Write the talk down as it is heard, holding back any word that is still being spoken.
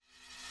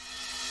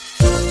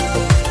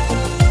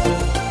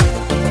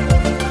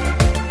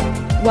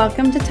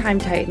Welcome to Time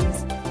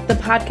Titans, the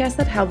podcast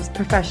that helps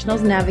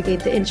professionals navigate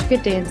the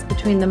intricate dance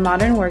between the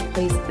modern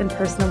workplace and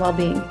personal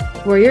well-being.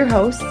 We're your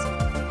hosts,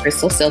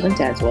 Crystal Sylvan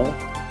Tazwell,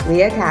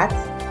 Leah Katz,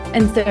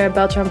 and Sarah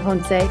Beltran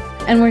Ponce,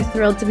 and we're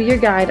thrilled to be your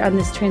guide on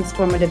this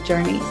transformative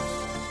journey.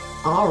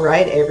 All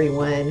right,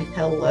 everyone.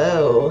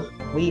 Hello.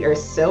 We are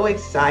so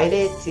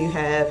excited to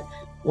have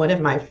one of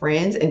my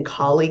friends and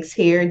colleagues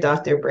here,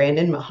 Dr.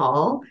 Brandon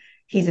Mahal.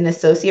 He's an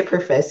associate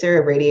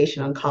professor of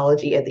radiation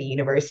oncology at the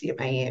University of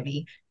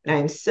Miami, and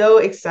I'm so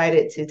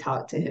excited to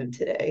talk to him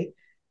today.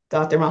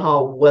 Dr.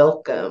 Mahal,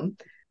 welcome.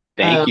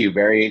 Thank you.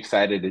 Very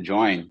excited to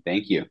join.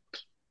 Thank you.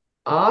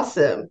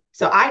 Awesome.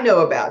 So I know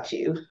about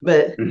you,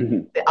 but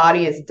the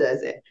audience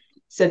doesn't.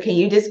 So can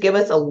you just give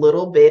us a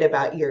little bit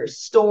about your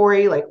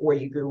story, like where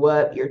you grew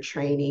up, your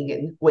training,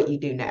 and what you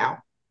do now?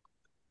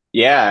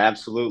 Yeah,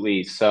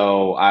 absolutely.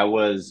 So I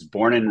was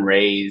born and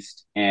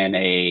raised in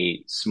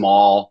a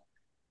small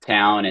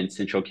town in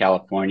Central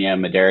California,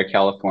 Madera,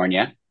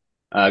 California.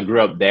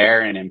 Grew up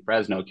there and in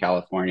Fresno,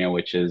 California,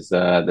 which is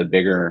the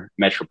bigger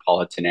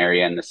metropolitan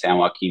area in the San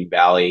Joaquin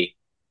Valley.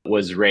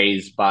 Was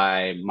raised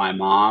by my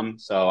mom.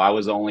 So I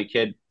was the only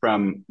kid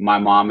from my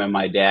mom and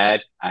my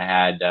dad. I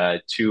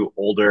had two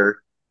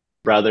older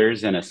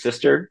brothers and a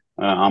sister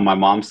on my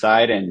mom's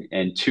side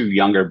and two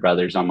younger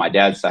brothers on my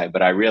dad's side.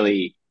 But I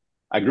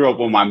grew up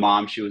with my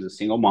mom. She was a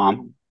single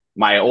mom.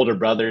 My older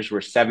brothers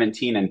were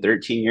 17 and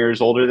 13 years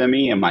older than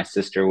me, and my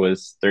sister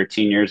was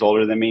 13 years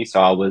older than me.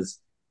 So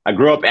I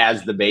grew up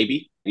as the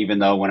baby, even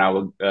though when I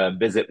would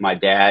visit my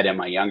dad and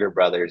my younger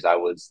brothers, I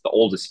was the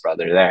oldest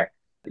brother there.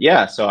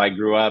 Yeah, so I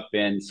grew up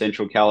in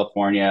Central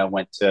California,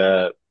 went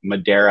to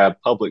Madera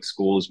public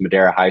schools,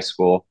 Madera High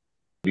School,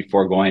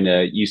 before going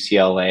to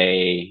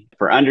UCLA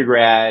for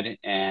undergrad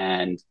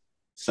and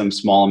some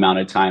small amount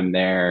of time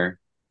there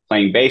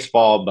playing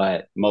baseball,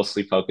 but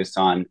mostly focused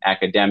on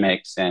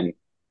academics, and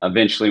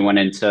eventually went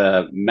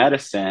into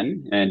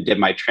medicine and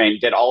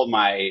did all of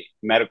my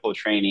medical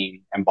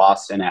training in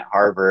Boston at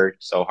Harvard,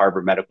 so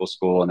Harvard Medical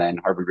School and then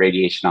Harvard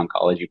Radiation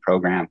Oncology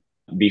program,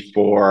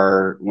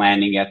 before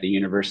landing at the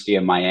University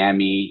of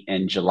Miami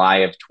in July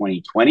of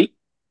 2020,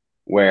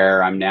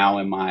 where I'm now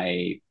in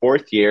my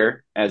fourth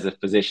year as a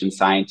physician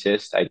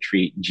scientist. I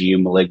treat GU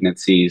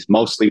malignancies,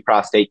 mostly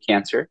prostate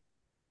cancer,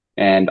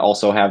 and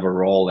also have a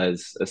role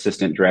as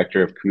assistant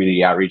director of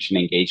community outreach and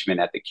engagement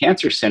at the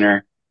Cancer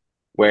Center,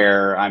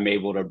 where I'm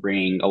able to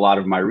bring a lot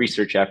of my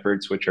research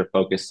efforts, which are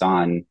focused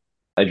on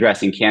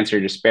addressing cancer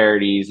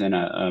disparities and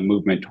a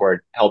movement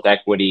toward health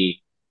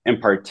equity, in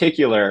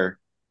particular,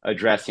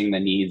 addressing the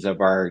needs of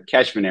our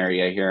catchment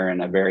area here in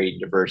a very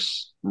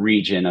diverse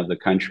region of the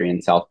country in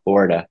South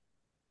Florida.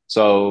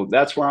 So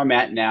that's where I'm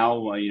at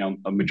now.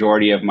 A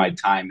majority of my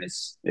time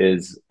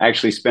is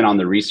actually spent on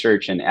the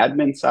research and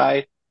admin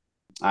side.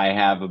 I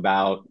have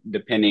about,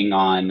 depending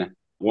on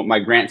what my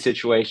grant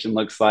situation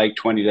looks like,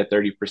 20 to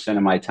 30%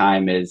 of my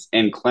time is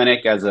in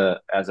clinic as a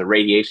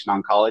radiation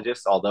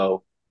oncologist,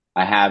 although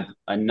I have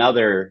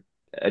another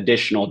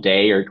additional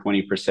day, or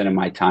 20% of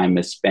my time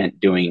is spent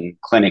doing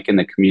clinic in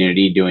the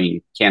community,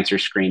 doing cancer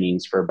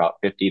screenings for about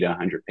 50 to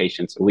 100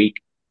 patients a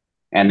week.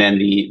 And then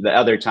the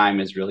other time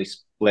is really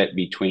split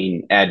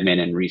between admin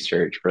and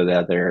research for the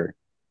other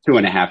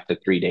 2.5 to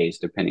 3 days,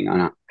 depending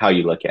on how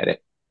you look at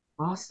it.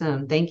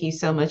 Awesome. Thank you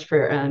so much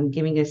for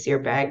giving us your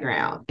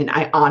background. And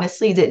I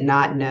honestly did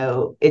not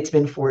know it's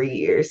been 4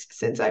 years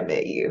since I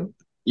met you.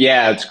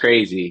 Yeah, it's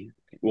crazy.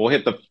 We'll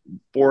hit the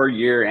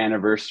 4-year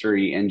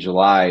anniversary in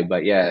July,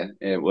 but yeah,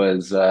 it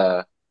was,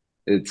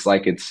 it's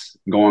like it's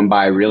going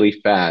by really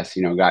fast.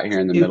 Got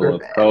here in the middle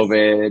of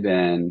COVID,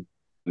 and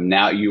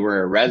now you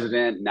were a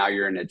resident, now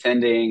you're an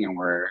attending, and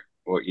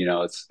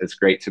it's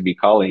great to be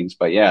colleagues,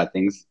 but yeah,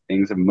 things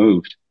have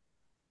moved.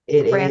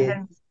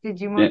 Brandon, did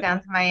you move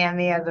down to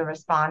Miami as a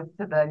response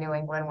to the New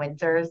England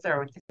winters,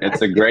 or?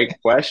 It's a great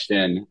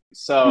question.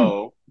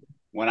 So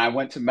when I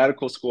went to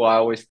medical school,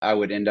 I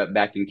would end up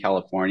back in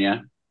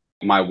California.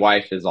 My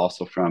wife is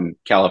also from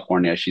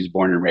California. She's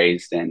born and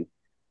raised in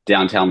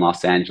downtown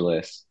Los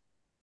Angeles.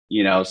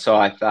 So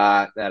I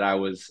thought that I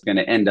was going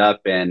to end up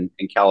in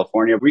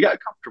California. We got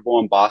comfortable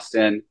in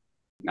Boston.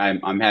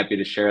 I'm happy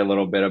to share a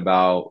little bit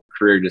about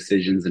career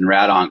decisions in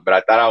rad-onc, but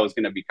I thought I was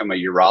going to become a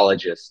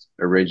urologist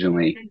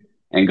originally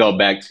and go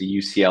back to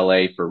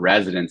UCLA for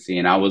residency.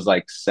 And I was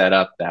set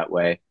up that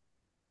way,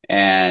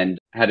 and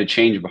had a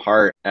change of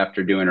heart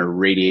after doing a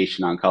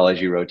radiation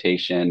oncology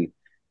rotation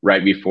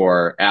right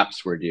before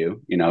apps were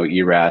due,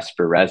 ERAS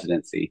for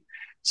residency.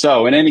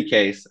 So in any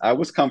case, I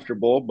was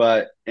comfortable,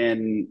 but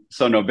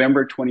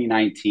November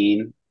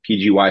 2019,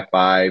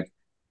 PGY5,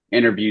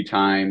 interview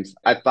times,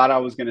 I thought I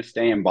was going to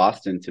stay in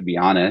Boston, to be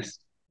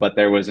honest, but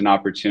there was an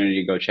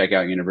opportunity to go check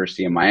out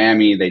University of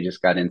Miami. They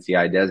just got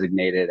NCI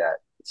designated at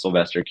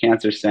Sylvester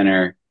Cancer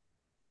Center.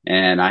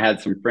 And I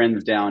had some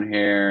friends down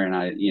here, and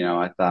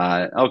I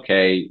thought,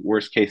 okay,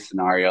 worst case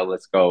scenario,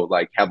 let's go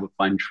have a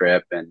fun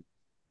trip and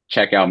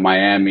check out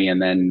Miami.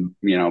 And then,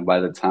 by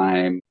the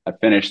time I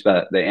finished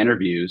the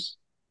interviews,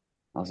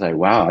 I was like,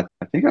 wow,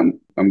 I think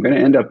I'm going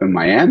to end up in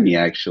Miami,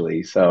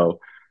 actually. So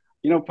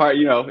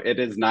it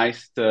is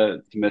nice to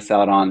miss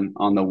out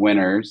on the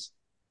winters.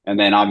 And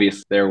then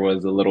obviously there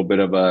was a little bit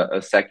of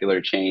a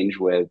secular change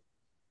with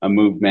a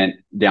movement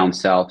down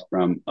south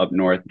from up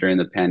north during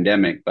the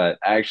pandemic. But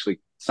I actually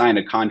signed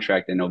a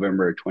contract in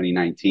November of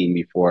 2019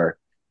 before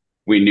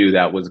we knew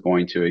that was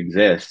going to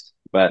exist.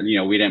 But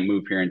we didn't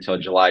move here until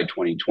July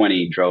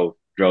 2020,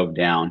 drove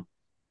down.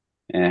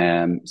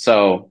 And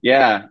so,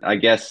 yeah, I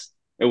guess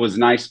it was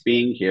nice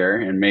being here,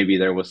 and maybe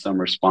there was some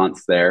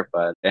response there,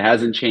 but it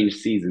hasn't changed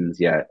seasons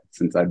yet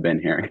since I've been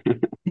here.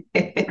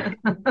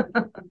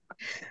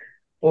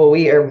 Well,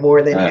 we are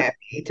more than uh,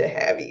 happy to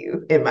have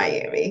you in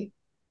Miami.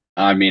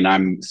 I mean,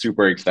 I'm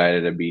super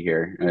excited to be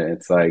here.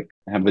 It's like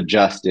I've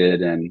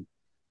adjusted, and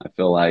I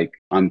feel like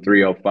I'm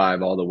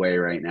 305 all the way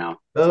right now.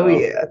 Oh, So,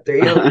 yeah,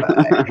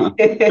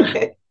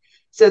 305.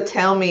 So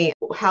tell me,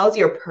 how's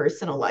your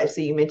personal life?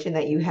 So you mentioned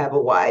that you have a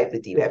wife,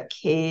 but do you have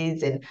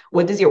kids? And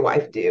what does your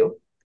wife do?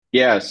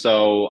 yeah,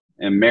 so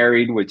I'm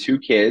married with two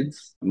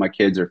kids. My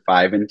kids are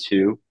 5 and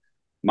 2.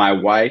 My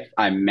wife,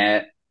 I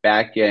met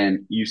back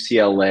in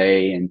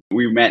UCLA, and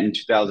we met in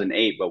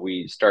 2008, but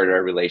we started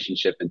our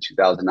relationship in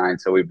 2009.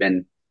 So we've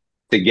been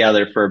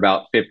together for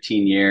about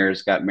 15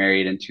 years, got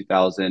married in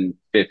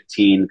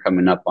 2015,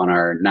 coming up on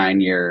our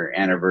 9-year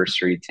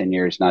anniversary, 10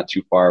 years not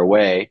too far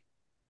away.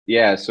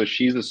 Yeah, so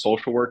she's a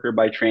social worker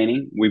by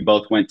training. We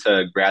both went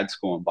to grad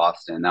school in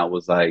Boston. That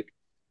was like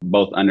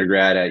both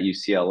undergrad at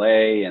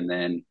UCLA, and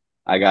then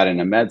I got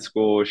into med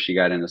school. She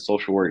got into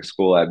social work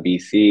school at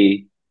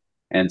BC.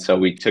 And so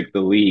we took the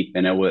leap,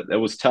 and it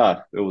was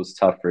tough. It was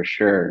tough for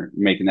sure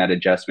making that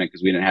adjustment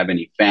because we didn't have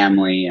any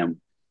family, and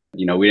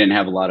we didn't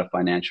have a lot of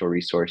financial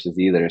resources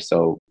either.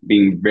 So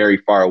being very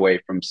far away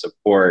from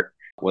support,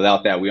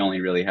 without that, we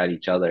only really had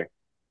each other.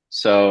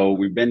 So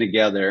we've been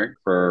together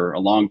for a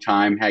long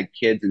time, had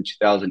kids in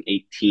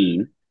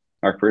 2018.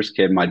 Our first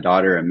kid, my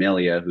daughter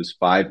Amelia, who's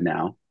 5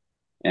 now.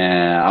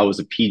 And I was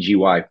a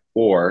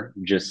PGY4,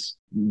 just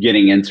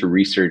getting into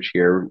research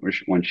here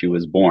when she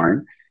was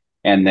born.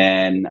 And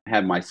then I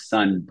had my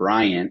son,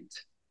 Bryant.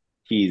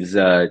 He's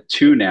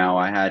 2 now.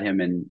 I had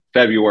him in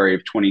February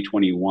of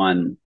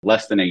 2021,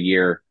 less than a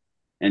year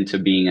into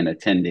being an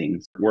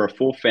attending. We're a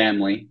full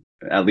family,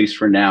 at least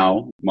for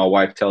now. My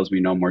wife tells me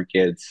no more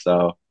kids.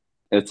 So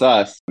it's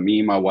us,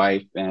 me, my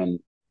wife, and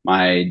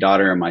my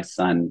daughter and my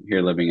son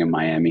here living in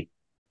Miami.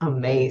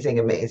 Amazing,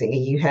 amazing.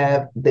 And you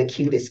have the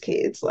cutest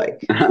kids,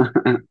 like,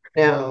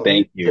 no,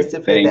 Thank you. just to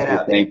put Thank that you.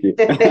 out Thank you.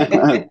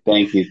 there.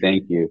 Thank you.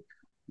 Thank you.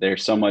 They're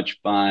so much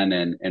fun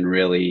and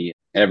really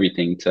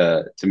everything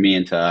to me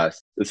and to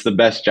us. It's the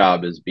best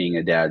job is being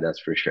a dad,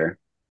 that's for sure.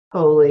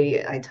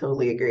 Totally, I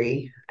totally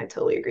agree. I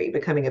totally agree.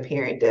 Becoming a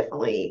parent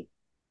definitely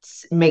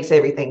makes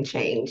everything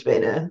change.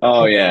 But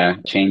Oh yeah,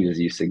 changes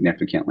you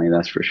significantly,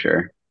 that's for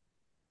sure.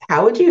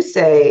 how would you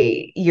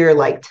say your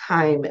like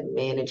time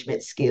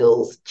management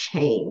skills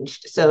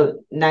changed?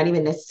 So not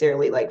even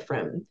necessarily like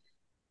from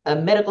a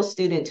medical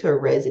student to a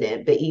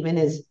resident, but even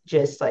as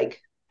just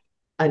like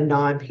a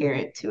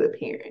non-parent to a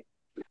parent.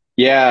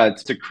 Yeah,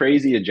 it's a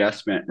crazy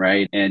adjustment,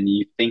 right? And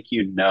you think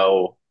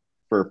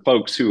for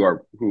folks who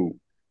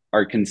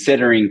are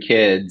considering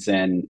kids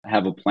and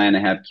have a plan to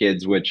have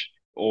kids, which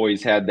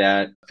always had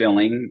that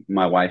feeling,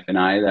 my wife and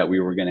I, that we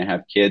were going to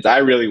have kids. I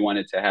really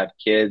wanted to have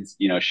kids.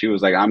 She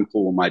was like, I'm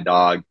cool with my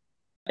dog.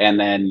 And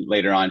then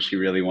later on, she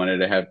really wanted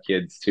to have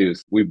kids too.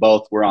 So we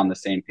both were on the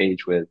same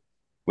page with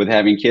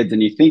having kids.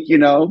 And you think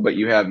but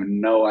you have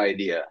no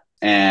idea.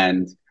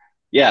 And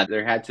yeah,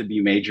 there had to be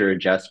major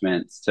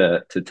adjustments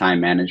to time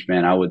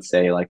management. I would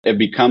say like it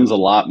becomes a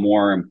lot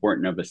more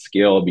important of a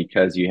skill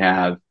because you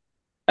have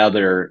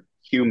other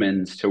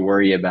humans to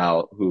worry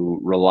about who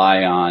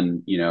rely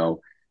on,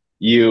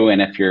 you.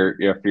 And if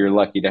you're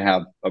lucky to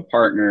have a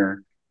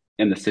partner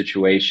in the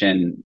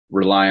situation,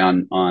 rely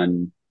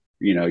on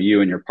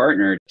you and your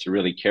partner to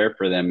really care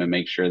for them and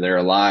make sure they're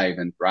alive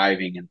and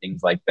thriving and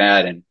things like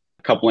that. And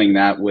coupling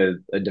that with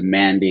a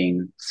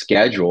demanding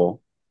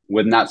schedule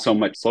with not so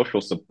much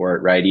social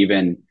support, right?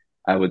 Even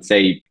I would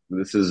say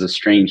this is a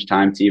strange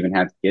time to even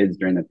have kids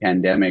during the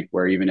pandemic,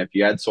 where even if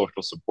you had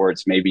social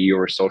supports, maybe you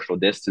were social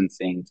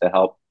distancing to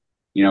help,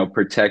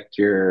 protect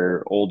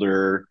your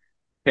older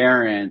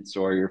parents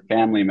or your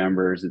family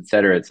members, et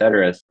cetera, et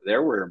cetera. So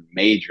there were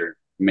major,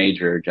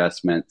 major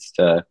adjustments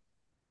to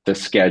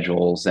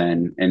schedules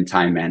and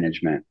time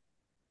management.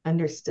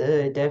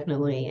 Understood,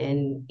 definitely.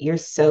 And you're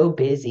so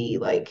busy,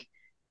 like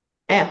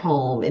at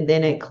home and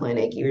then at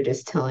clinic. You were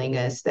just telling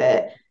us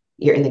that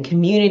you're in the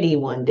community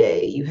one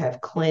day, you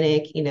have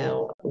clinic,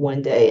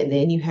 one day, and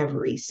then you have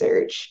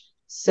research.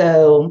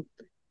 So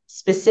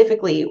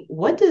specifically,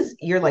 what does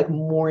your like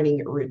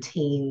morning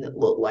routine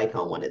look like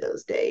on one of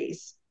those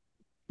days?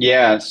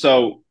 Yeah,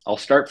 so I'll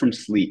start from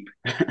sleep.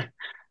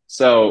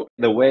 So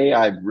the way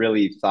I've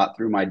really thought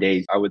through my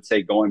days, I would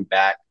say going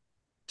back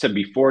to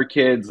before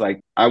kids,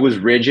 like I was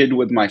rigid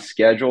with my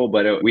schedule,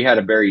 but we had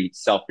a very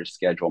selfish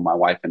schedule, my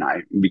wife and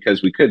I,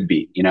 because we could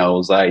be. It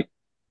was like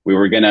we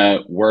were going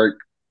to work.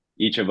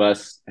 Each of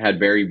us had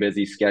very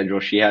busy schedule.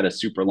 She had a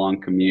super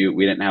long commute.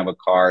 We didn't have a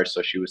car,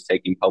 so she was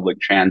taking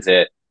public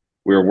transit.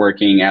 we were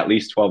working at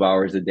least 12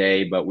 hours a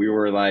day, but we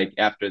were like,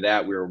 after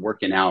that, we were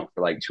working out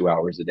for like 2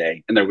 hours a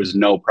day, and there was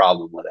no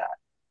problem with that.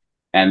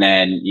 And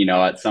then,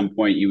 at some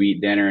point you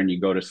eat dinner and you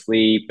go to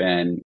sleep,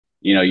 and,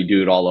 you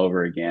do it all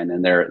over again.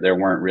 And there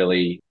weren't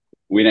really,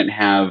 we didn't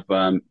have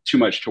too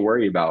much to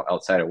worry about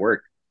outside of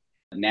work.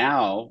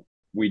 Now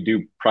we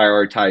do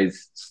prioritize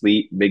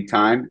sleep big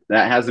time.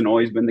 That hasn't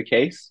always been the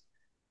case.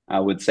 I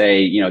would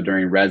say,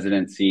 during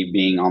residency,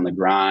 being on the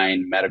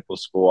grind, medical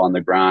school on the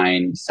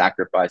grind,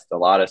 sacrificed a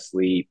lot of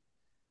sleep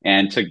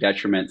and took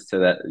detriments to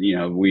that.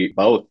 We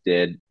both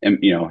did,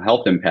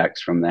 health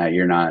impacts from that.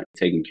 You're not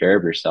taking care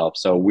of yourself.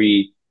 So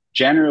we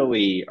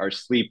generally are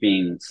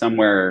sleeping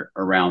somewhere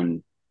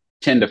around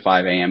 10 to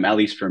 5 a.m., at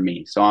least for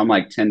me. So I'm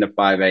like 10 to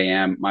 5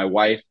 a.m. My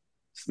wife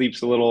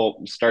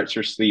starts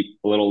her sleep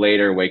a little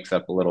later, wakes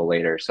up a little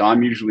later. So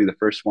I'm usually the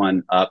first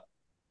one up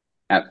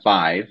at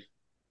 5,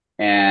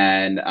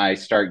 and I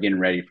start getting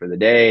ready for the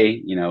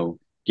day,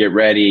 get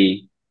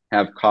ready,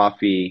 have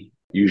coffee,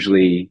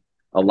 usually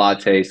a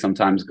latte,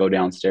 sometimes go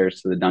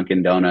downstairs to the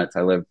Dunkin' Donuts.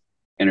 I live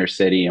inner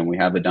city and we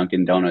have a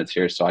Dunkin' Donuts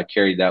here. So I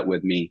carried that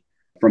with me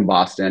from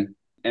Boston.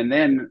 And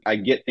then I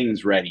get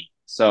things ready.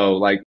 So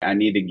like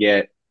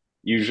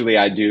usually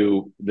I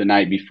do the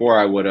night before,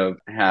 I would have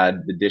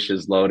had the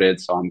dishes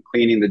loaded. So I'm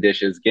cleaning the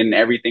dishes, getting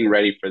everything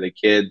ready for the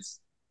kids,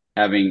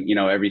 having,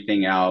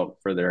 everything out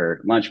for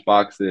their lunch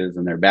boxes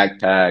and their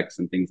backpacks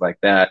and things like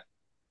that.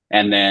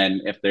 And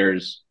then if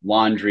there's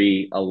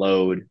laundry, a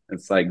load,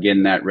 it's like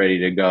getting that ready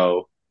to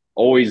go.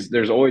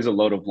 There's always a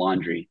load of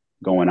laundry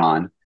going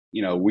on.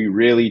 We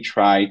really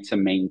try to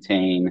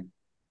maintain,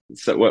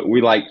 so what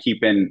we like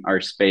keeping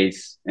our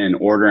space in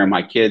order, and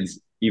my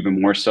kids,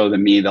 even more so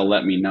than me, they'll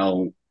let me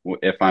know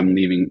if I'm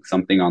leaving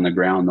something on the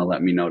ground. They'll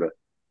let me know to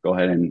go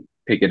ahead and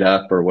pick it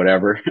up or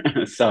whatever.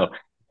 So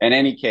in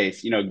any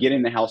case,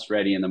 getting the house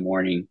ready in the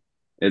morning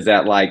is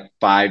at like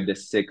 5 to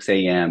 6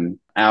 a.m.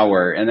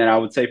 hour. And then I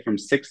would say from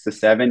 6 to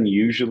 7,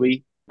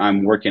 usually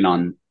I'm working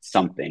on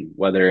something,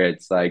 whether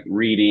it's like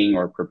reading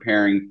or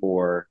preparing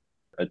for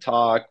a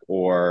talk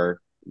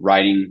or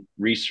writing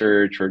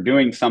research or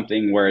doing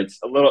something where it's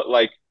a little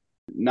like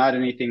not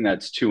anything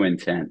that's too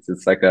intense.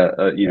 It's like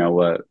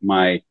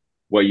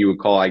what you would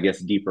call, I guess,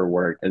 deeper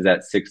work is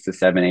at 6 to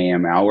 7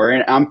 a.m. hour.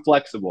 And I'm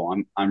flexible.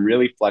 I'm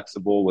really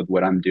flexible with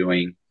what I'm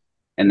doing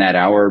in that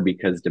hour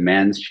because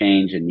demands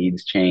change and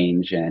needs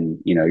change. And,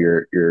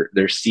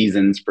 there's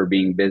seasons for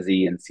being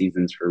busy and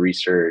seasons for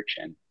research.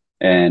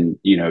 And,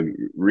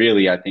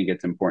 really, I think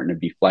it's important to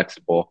be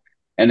flexible.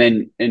 And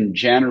then in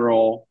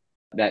general,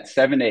 that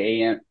 7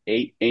 to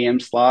 8 a.m.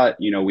 slot,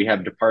 we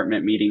have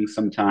department meetings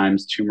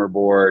sometimes, tumor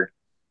board,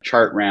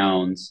 chart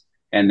rounds.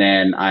 And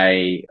then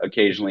I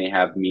occasionally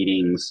have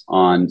meetings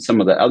on some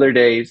of the other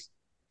days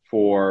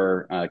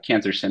for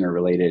cancer center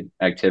related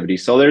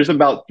activities. So there's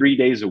about 3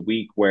 days a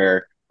week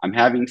where I'm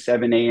having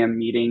 7 a.m.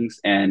 meetings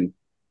and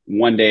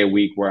 1 day a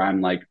week where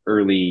I'm like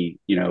early,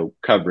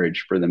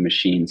 coverage for the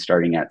machine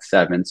starting at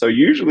 7. So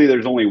usually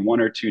there's only 1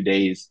 or 2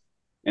 days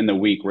in the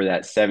week where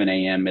that 7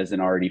 a.m. isn't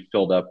already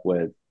filled up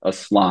with a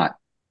slot.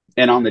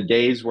 And on the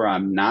days where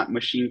I'm not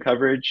machine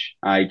coverage,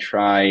 I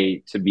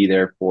try to be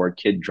there for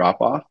kid drop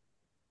off.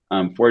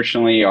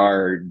 Fortunately,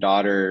 our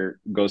daughter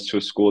goes to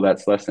a school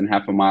that's less than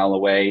half a mile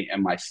away,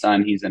 and my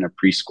son, he's in a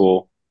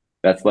preschool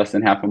that's less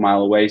than half a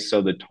mile away.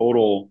 So the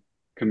total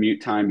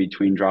commute time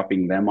between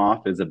dropping them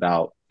off is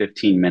about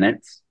 15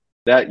 minutes.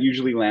 That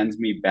usually lands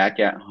me back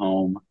at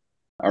home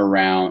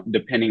around,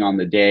 depending on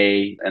the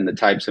day and the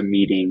types of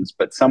meetings,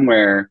 but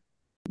somewhere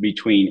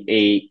between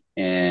 8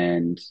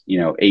 and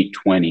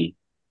 8:20.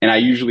 And I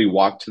usually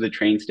walk to the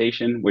train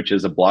station, which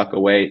is a block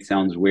away. It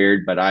sounds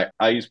weird, but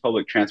I use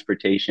public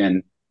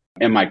transportation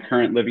in my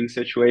current living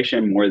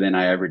situation more than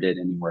I ever did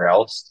anywhere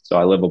else. So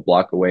I live a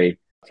block away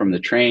from the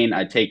train.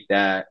 I take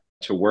that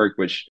to work,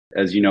 which,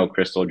 as you know,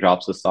 Crystal,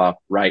 drops us off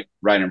right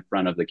in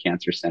front of the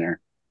cancer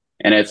center.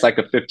 And it's like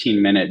a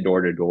 15-minute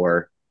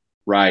door-to-door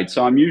ride.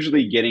 So I'm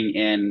usually getting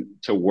in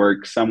to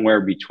work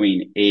somewhere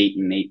between 8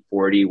 and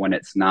 8:40 when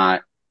it's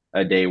not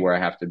a day where I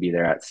have to be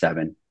there at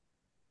 7.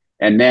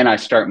 And then I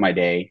start my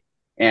day.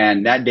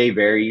 And that day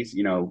varies,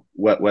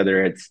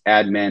 whether it's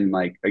admin,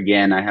 like,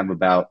 again, I have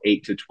about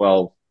 8 to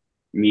 12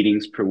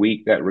 meetings per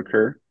week that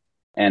recur.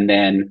 And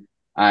then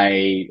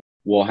I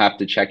will have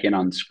to check in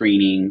on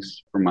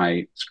screenings for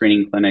my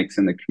screening clinics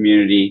in the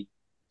community,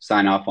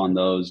 sign off on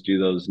those, do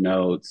those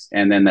notes.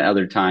 And then the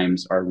other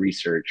times are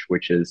research,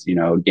 which is,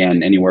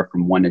 again, anywhere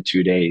from 1 to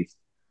 2 days,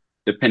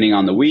 depending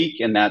on the week.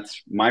 And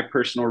that's my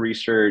personal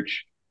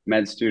research,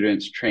 med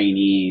students,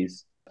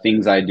 trainees,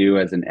 things I do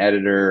as an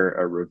editor,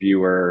 a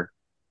reviewer,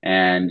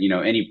 and,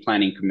 any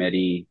planning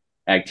committee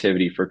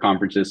activity for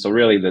conferences. So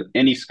really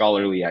any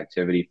scholarly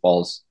activity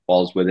falls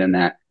within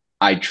that.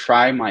 I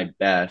try my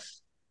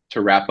best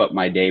to wrap up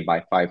my day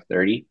by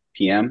 5:30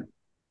 p.m.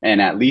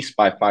 and at least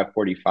by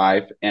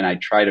 5:45. And I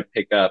try to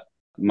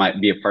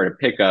be a part of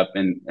pickup,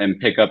 and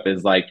pickup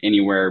is like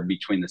anywhere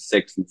between the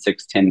 6 and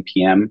 6:10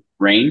 p.m.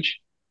 range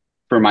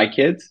for my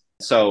kids.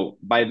 So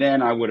by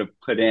then I would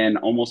have put in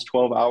almost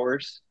 12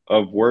 hours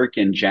of work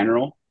in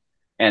general.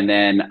 And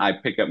then I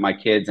pick up my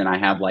kids and I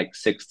have like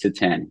 6 to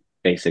 10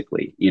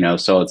 basically,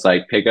 so it's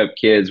like pick up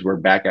kids. We're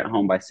back at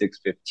home by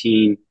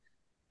 6:15.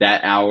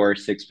 That hour,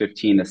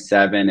 6:15 to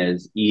 7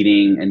 is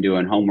eating and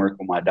doing homework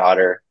with my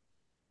daughter.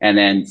 And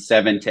then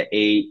 7 to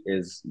 8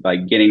 is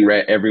like getting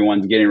ready.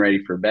 Everyone's getting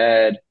ready for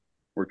bed.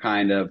 We're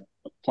kind of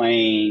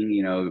playing,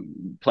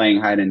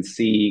 playing hide and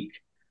seek,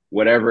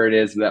 whatever it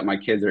is that my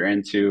kids are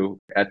into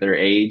at their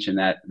age, and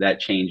that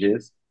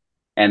changes.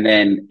 And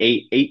then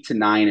 8 to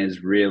 9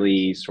 is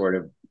really sort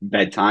of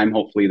bedtime.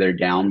 Hopefully they're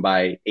down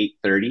by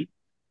 8:30.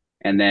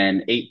 And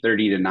then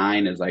 8:30 to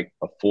 9 is like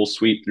a full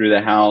sweep through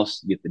the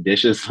house, get the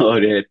dishes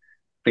loaded,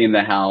 clean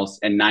the house.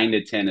 And 9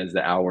 to 10 is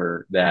the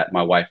hour that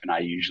my wife and I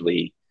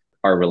usually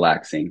are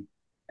relaxing.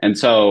 And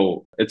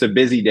so it's a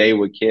busy day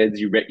with kids.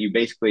 You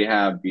basically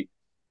have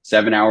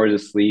 7 hours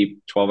of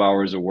sleep, 12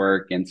 hours of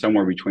work, and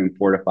somewhere between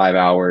 4 to 5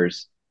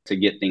 hours to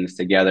get things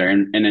together.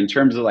 And in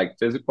terms of like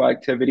physical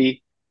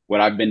activity,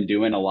 what I've been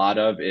doing a lot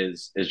of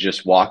is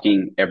just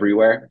walking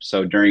everywhere.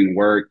 So during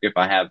work, if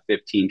I have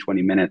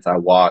 15-20 minutes, I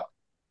walk.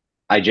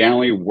 I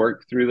generally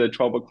work through the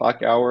 12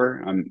 o'clock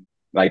hour.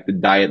 Like the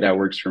diet that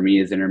works for me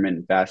is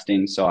intermittent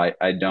fasting. So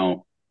I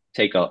don't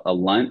take a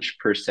lunch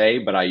per se,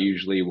 but I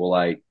usually will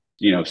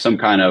some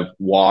kind of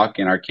walk,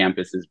 and our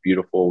campus is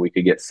beautiful. We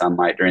could get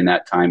sunlight during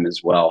that time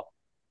as well.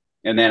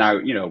 And then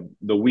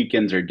the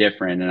weekends are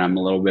different, and I'm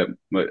a little bit,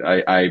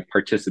 I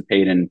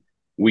participate in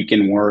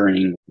weekend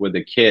worrying with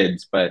the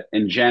kids, but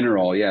in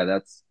general, yeah,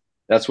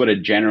 that's what a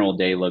general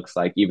day looks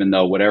like, even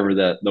though whatever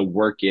the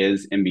work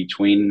is in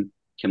between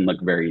can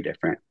look very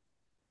different.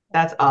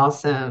 That's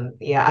awesome.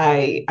 Yeah,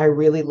 I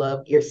really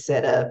love your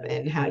setup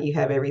and how you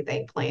have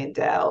everything planned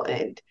out.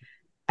 And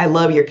I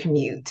love your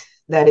commute.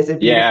 That is a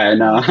beautiful Yeah, I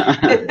know.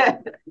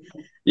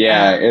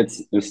 Yeah, um,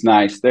 it's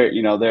nice.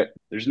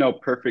 There's no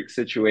perfect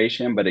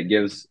situation, but it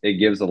gives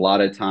a lot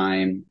of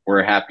time.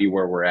 We're happy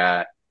where we're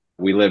at.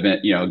 We live in,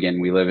 again,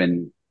 we live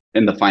in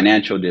the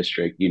financial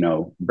district,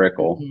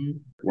 Brickell. mhm.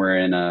 We're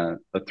in a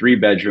 3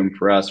 bedroom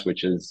for us,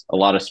 which is a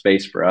lot of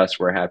space for us.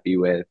 We're happy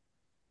with.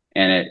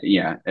 And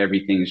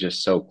everything's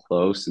just so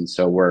close. And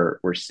so we're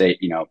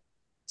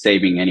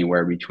saving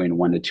anywhere between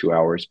 1 to 2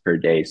 hours per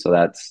day. So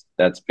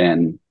that's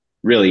been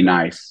really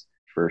nice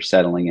for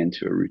settling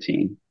into a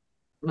routine.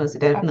 Most Also,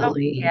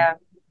 definitely. yeah,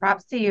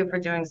 props to you for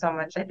doing so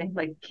much, I think,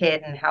 like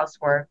kid and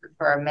housework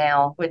for a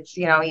male, which,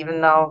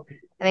 even though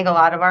I think a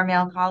lot of our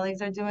male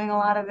colleagues are doing a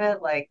lot of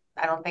it, like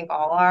I don't think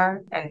all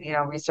are. And,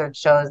 research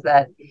shows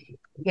that,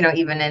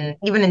 even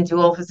in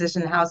dual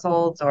physician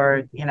households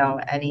or,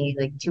 any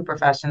like two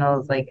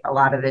professionals, like a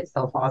lot of it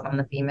still falls on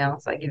the female.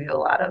 So I give you a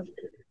lot of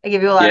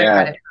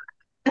Yeah, credit.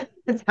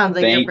 It sounds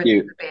like you're thank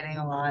you. participating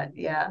a lot.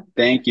 Yeah.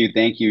 Thank you.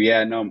 Thank you.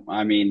 Yeah, no,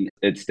 I mean,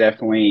 it's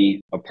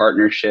definitely a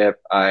partnership.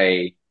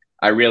 I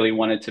really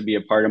wanted to be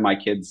a part of my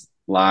kids'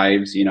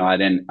 lives.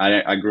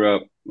 I grew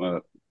up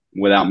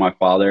without my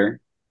father,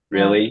 Yeah.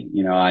 really.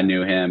 I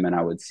knew him and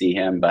I would see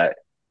him, but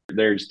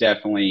there's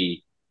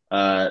definitely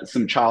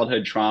some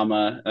childhood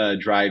trauma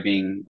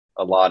driving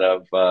a lot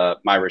of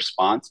my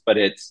response, but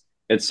it's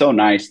so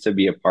nice to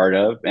be a part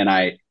of. And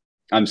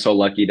I'm so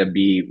lucky to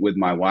be with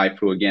my wife,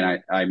 who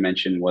again I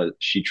mentioned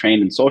she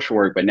trained in social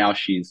work, but now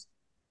she's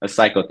a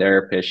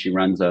psychotherapist. She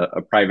runs a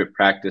private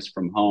practice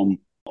from home.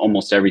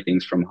 Almost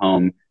everything's from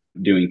home,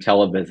 doing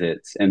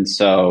televisits. And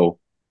so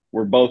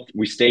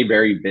we stay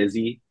very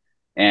busy.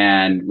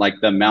 And like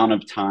the amount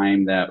of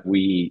time that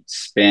we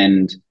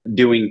spend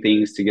doing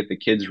things to get the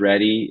kids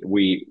ready,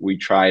 we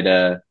try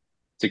to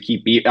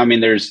keep. I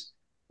mean,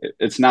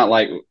 it's not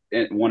like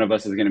one of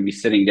us is going to be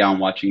sitting down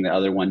watching the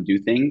other one do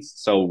things.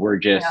 So we're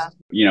Yeah.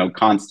 just,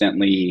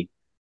 constantly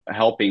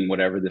helping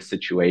whatever the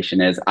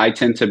situation is. I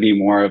tend to be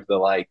more of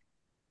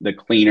the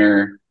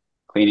cleaner,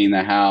 cleaning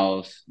the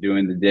house,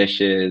 doing the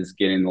dishes,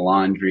 getting the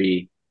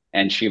laundry.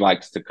 And she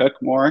likes to cook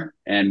more.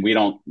 And we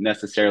don't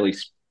necessarily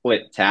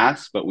split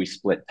tasks, but we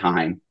split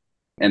time.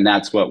 And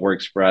that's what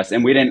works for us.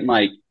 And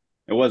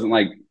it wasn't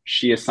like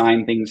she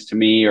assigned things to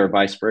me or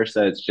vice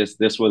versa. It's just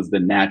this was the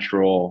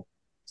natural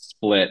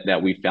split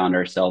that we found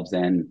ourselves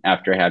in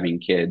after having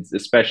kids,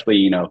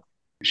 especially,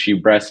 she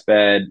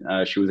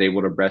breastfed, she was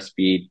able to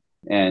breastfeed,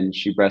 and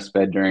she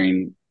breastfed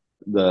during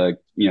the,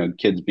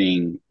 kids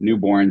being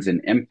newborns and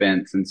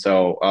infants. And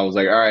so I was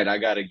like, all right, I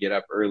got to get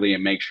up early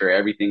and make sure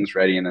everything's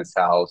ready in this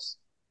house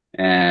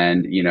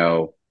and,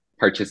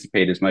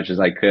 participate as much as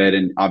I could.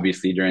 And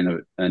obviously during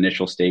the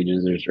initial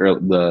stages, there's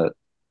the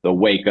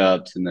wake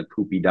ups and the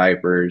poopy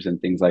diapers and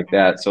things like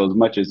that. So as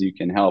much as you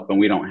can help, and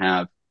we don't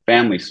have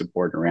family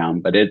support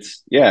around, but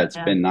it's Yeah.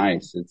 been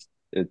nice.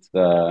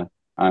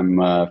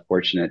 I'm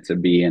fortunate to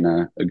be in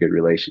a good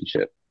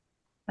relationship.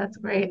 That's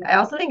great. I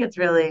also think it's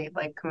really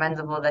like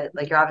commendable that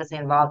like you're obviously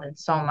involved in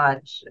so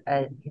much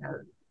at,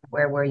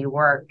 where you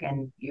work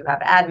and you have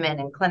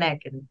admin and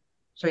clinic and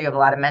sure you have a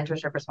lot of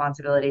mentorship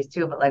responsibilities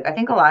too. But like I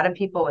think a lot of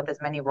people with as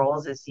many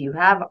roles as you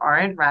have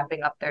aren't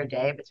wrapping up their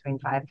day between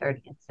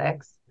 5:30 and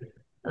 6,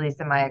 at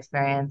least in my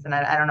experience. And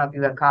I don't know if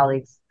you have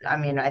colleagues. I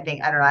mean, I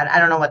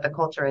don't know what the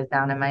culture is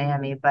down in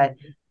Miami, but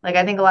Like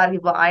I think a lot of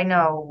people I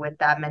know with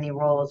that many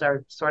roles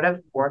are sort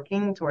of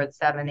working towards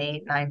 7,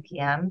 8, 9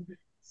 p.m.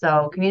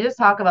 So can you just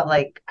talk about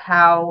like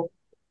how,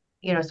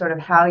 sort of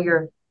how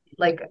you're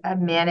like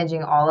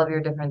managing all of your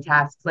different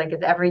tasks? Like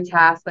is every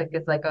task like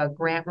it's like a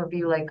grant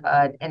review, like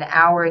an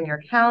hour in your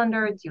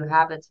calendar? Do you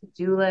have a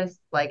to-do list?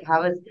 Like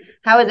how is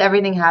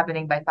everything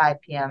happening by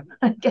 5 p.m.?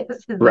 I guess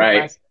is the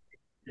Right. question.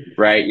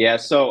 Right. Yeah.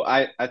 So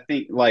I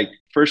think like,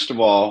 first of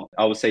all,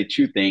 I would say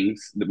two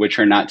things which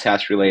are not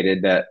task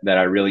related that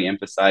I really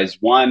emphasize.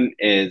 One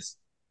is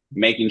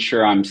making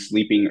sure I'm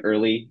sleeping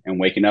early and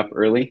waking up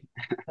early.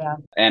 Yeah.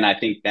 And I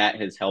think that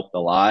has helped a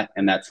lot.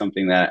 And that's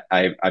something that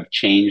I've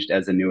changed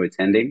as a new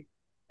attending.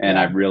 And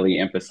Yeah. I've really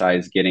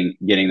emphasized getting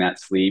that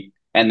sleep.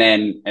 And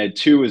then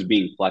two is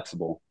being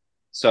flexible.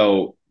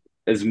 So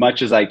as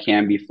much as I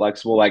can be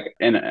flexible, like,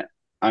 and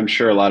I'm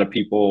sure a lot of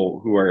people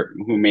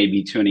who may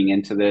be tuning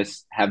into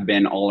this have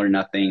been all or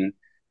nothing.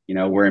 You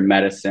know, we're in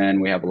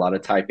medicine, we have a lot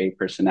of type A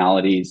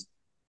personalities.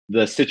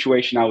 The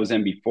situation I was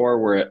in before,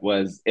 where it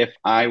was if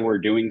I were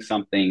doing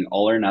something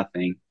all or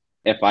nothing,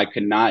 if I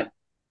could not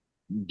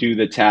do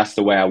the task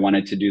the way I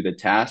wanted to do the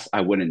task,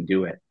 I wouldn't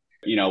do it.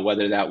 You know,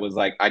 whether that was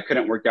like I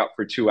couldn't work out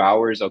for 2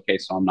 hours, okay,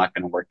 so I'm not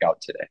going to work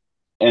out today.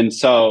 And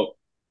so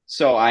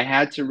I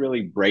had to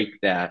really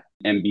break that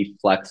and be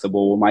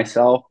flexible with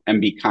myself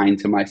and be kind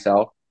to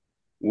myself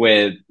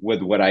with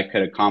what I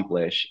could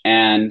accomplish,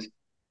 and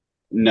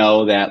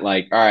know that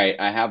like, all right,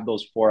 I have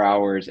those 4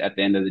 hours at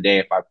the end of the day.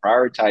 If I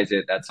prioritize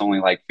it, that's only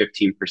like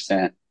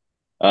 15%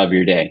 of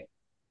your day.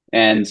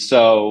 And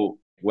so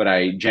what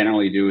I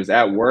generally do is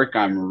at work,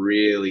 I'm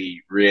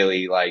really,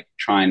 really like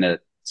trying to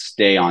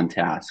stay on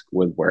task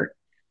with work.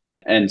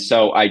 And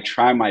so I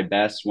try my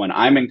best when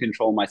I'm in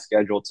control of my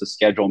schedule to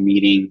schedule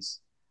meetings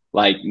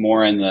like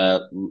more in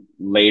the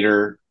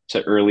later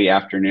to early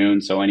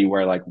afternoon. So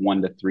anywhere like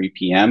 1 to 3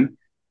 p.m.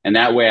 And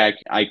that way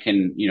I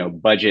can,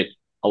 budget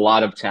a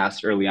lot of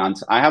tasks early on.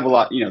 So I have a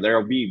lot, there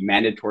will be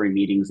mandatory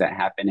meetings that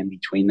happen in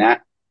between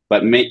that,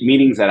 but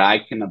meetings that I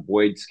can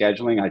avoid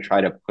scheduling, I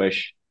try to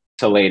push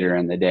to later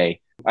in the day.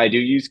 I do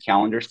use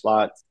calendar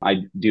slots.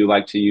 I do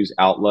like to use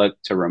Outlook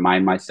to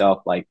remind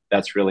myself, like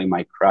that's really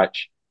my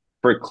crutch.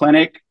 For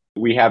clinic,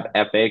 we have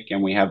Epic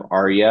and we have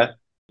Aria.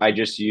 I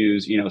just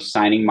use,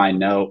 signing my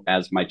note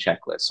as my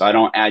checklist. So I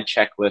don't add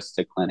checklists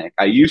to clinic.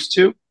 I used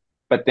to,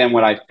 but then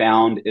what I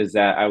found is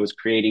that I was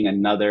creating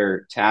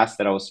another task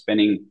that I was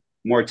spending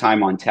more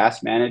time on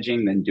task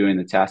managing than doing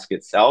the task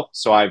itself.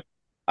 So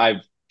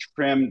I've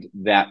trimmed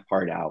that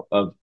part out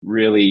of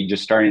really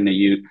just starting to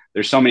use.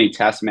 There's so many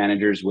task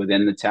managers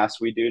within the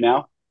tasks we do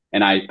now,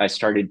 and I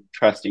started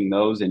trusting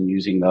those and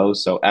using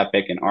those. So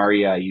Epic and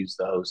Aria, I use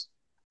those.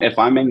 If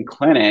I'm in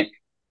clinic,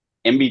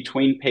 in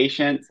between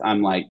patients,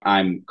 I'm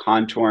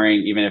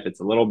contouring, even if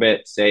it's a little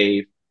bit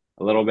save,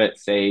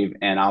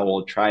 and I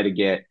will try to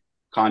get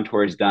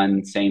contours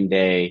done same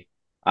day.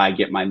 I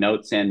get my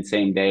notes in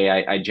same day.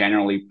 I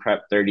generally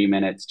prep 30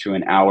 minutes to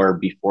an hour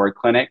before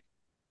clinic.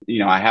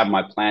 I have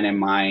my plan in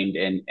mind,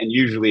 and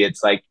usually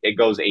it's like it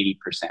goes 80%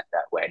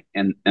 that way,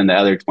 and the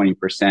other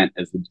 20%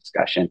 is the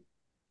discussion.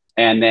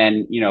 And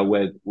then,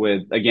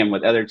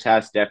 with other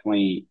tasks,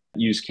 definitely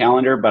use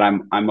calendar, but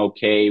I'm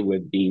okay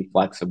with being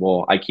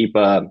flexible. I keep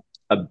a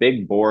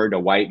big board, a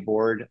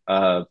whiteboard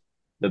of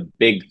the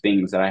big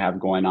things that I have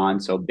going on.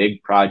 So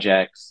big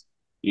projects,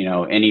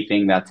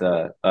 anything that's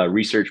a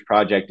research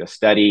project, a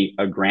study,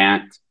 a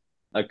grant,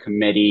 a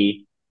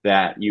committee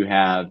that you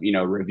have,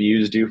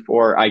 reviews due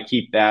for. I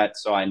keep that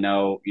so I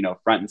know,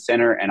 front and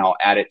center, and I'll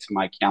add it to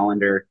my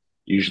calendar.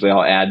 Usually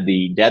I'll add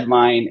the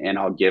deadline, and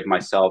I'll give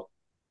myself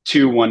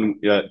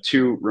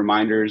two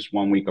reminders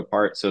 1 week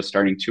apart. So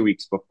starting 2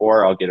 weeks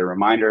before, I'll get a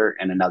reminder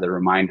and another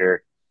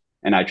reminder,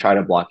 and I try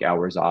to block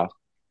hours off.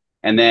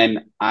 And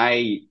then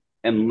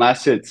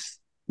unless it's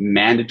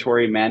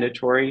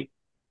mandatory,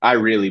 I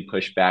really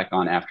push back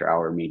on after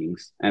hour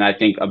meetings. And I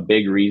think a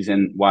big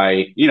reason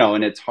why,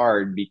 and it's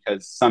hard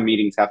because some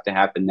meetings have to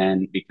happen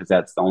then because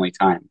that's the only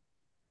time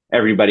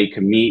everybody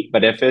can meet.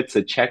 But if it's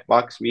a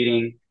checkbox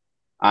meeting,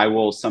 I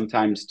will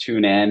sometimes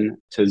tune in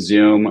to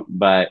Zoom,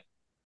 but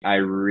I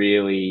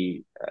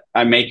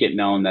make it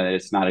known that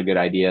it's not a good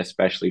idea,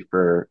 especially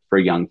for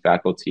young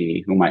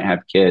faculty who might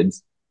have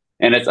kids.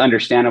 And it's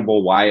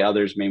understandable why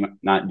others may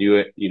not do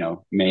it,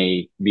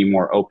 may be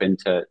more open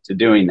to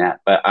doing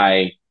that. But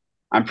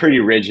I'm pretty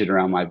rigid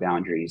around my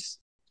boundaries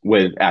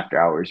with after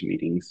hours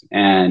meetings.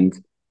 And,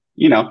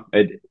 you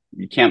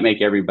can't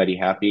make everybody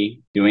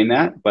happy doing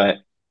that. But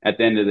at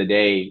the end of the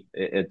day,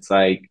 it's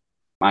like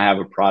I have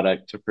a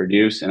product to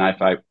produce. And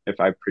if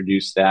I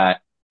produce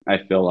that, I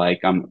feel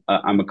like I'm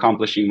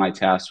accomplishing my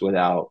tasks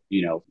without,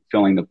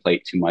 filling the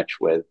plate too much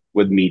with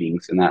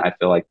meetings. And that I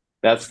feel like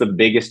that's the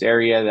biggest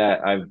area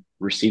that I've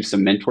received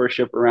some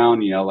mentorship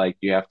around, like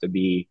you have to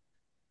be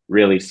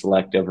really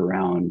selective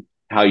around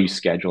how you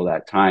schedule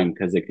that time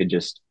because it could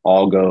just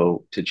all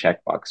go to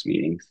checkbox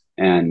meetings.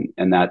 And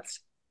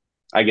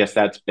I guess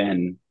that's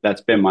been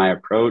my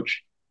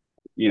approach.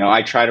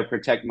 I try to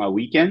protect my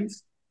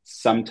weekends.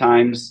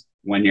 Sometimes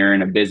when you're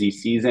in a busy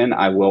season,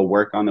 I will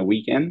work on the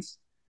weekends.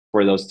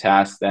 for those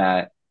tasks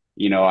that,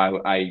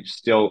 I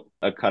still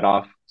a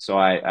cutoff. So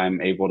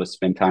I'm able to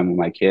spend time with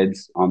my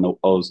kids on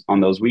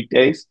those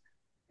weekdays,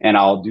 and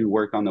I'll do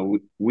work on the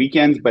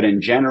weekends. But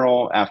in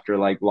general, after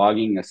like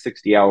logging a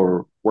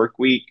 60-hour work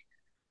week,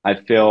 I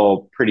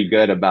feel pretty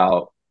good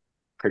about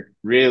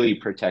really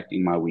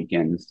protecting my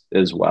weekends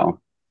as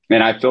well.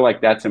 And I feel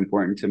like that's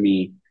important to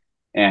me.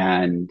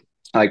 And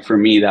like for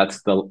me,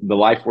 that's the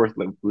life worth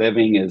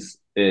living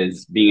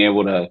is being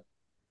able to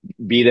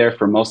be there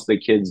for most of the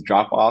kids'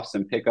 drop offs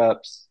and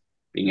pickups,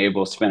 being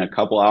able to spend a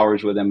couple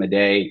hours with them a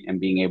day, and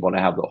being able to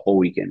have the whole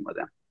weekend with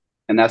them.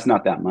 And that's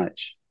not that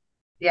much.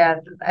 Yeah,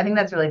 I think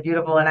that's really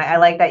beautiful. And I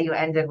like that you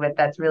ended with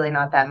that's really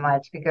not that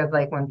much, because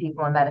like when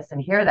people in medicine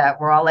hear that,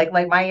 we're all like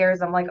my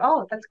ears, I'm like,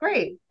 oh, that's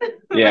great.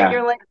 Yeah.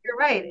 You're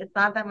right. It's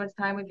not that much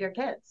time with your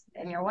kids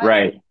and your wife.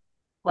 Right.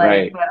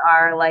 Like, but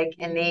our like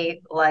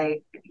innate,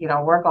 like,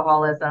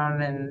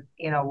 workaholism and,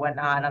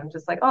 whatnot. I'm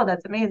just like, oh,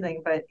 that's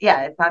amazing. But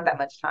yeah, it's not that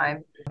much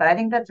time. But I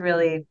think it's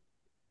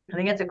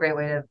a great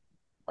way to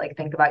like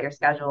think about your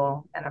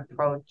schedule and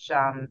approach,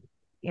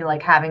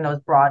 like having those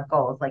broad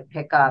goals, like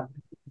pick up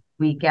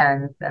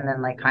weekends, and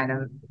then like kind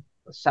of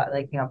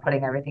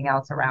putting everything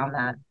else around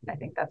that. I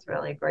think that's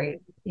really great.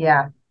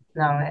 Yeah.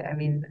 No, I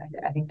mean,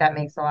 I think that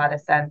makes a lot of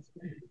sense.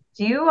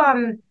 Do you,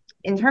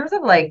 in terms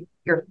of like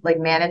your like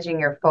managing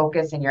your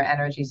focus and your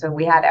energy? So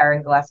we had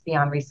Erin Gillespie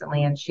on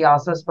recently, and she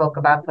also spoke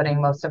about putting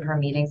most of her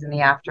meetings in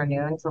the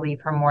afternoon to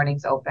leave her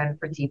mornings open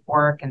for deep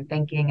work and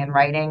thinking and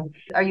writing.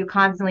 Are you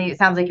constantly, it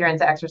sounds like you're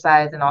into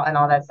exercise and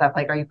all that stuff.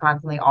 Like, are you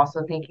constantly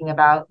also thinking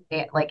about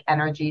like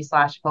energy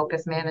 /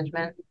 focus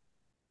management?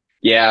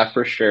 Yeah,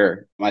 for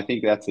sure. I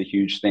think that's a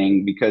huge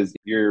thing because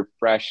you're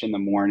fresh in the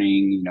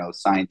morning,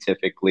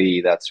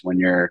 scientifically, that's when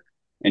you're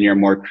in your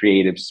more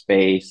creative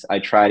space.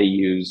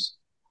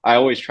 I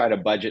always try to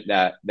budget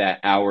that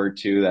hour or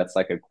two. That's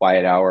like a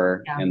quiet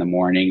hour in the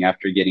morning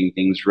after getting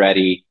things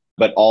ready.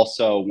 But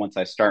also once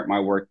I start my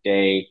work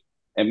day,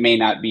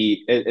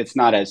 it's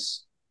not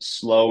as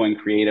slow and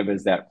creative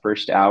as that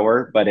first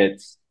hour, but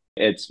it's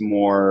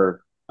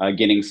more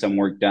getting some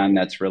work done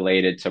that's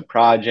related to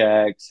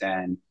projects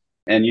and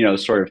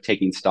sort of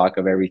taking stock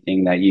of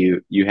everything that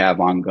you have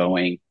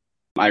ongoing.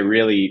 I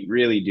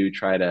really do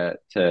try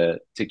to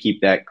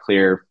keep that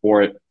clear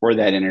for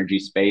that energy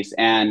space.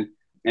 And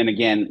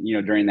again,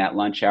 during that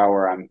lunch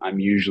hour, I'm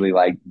usually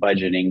like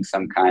budgeting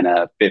some kind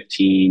of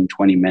 15-20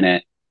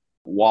 minute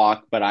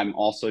walk, but I'm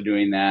also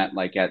doing that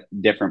like at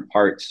different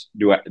parts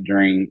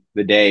during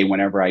the day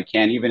whenever I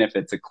can, even if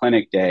it's a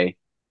clinic day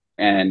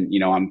and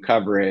I'm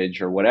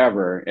coverage or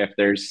whatever. If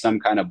there's some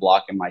kind of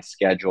block in my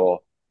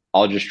schedule,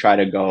 I'll just try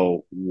to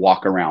go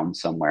walk around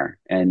somewhere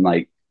and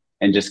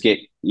just get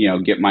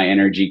my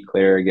energy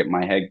clear, get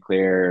my head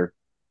clear,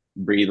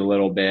 breathe a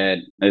little bit,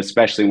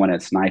 especially when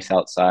it's nice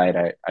outside.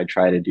 I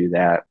try to do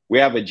that. We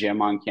have a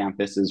gym on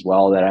campus as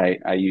well that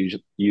I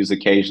use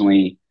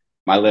occasionally.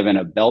 I live in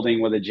a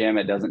building with a gym.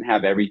 It doesn't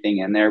have everything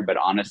in there, but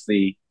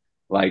honestly,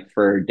 like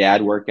for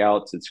dad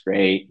workouts, it's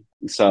great.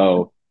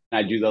 So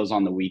I do those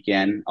on the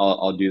weekend.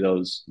 I'll do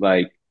those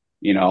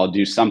I'll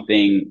do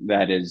something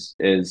that is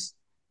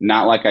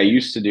not like I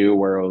used to do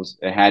where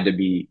it had to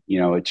be, a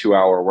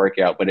 2-hour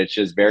workout, but it's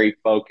just very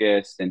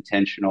focused,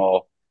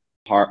 intentional,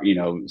 hard,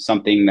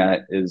 something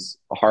that is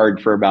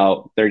hard for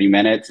about 30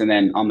 minutes. And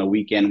then on the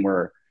weekend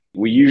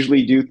we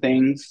usually do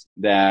things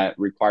that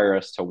require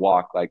us to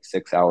walk like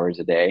 6 hours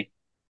a day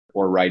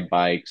or ride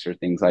bikes or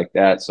things like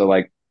that. So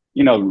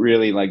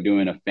really like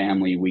doing a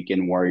family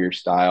weekend warrior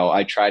style.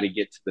 I try to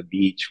get to the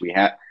beach.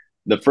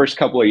 The first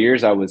couple of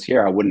years I was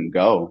here, I wouldn't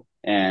go.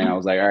 And I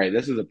was like, all right,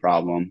 this is a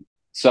problem.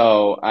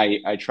 So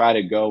I try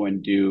to go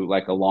and do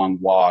like a long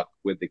walk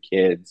with the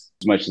kids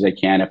as much as I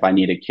can. If I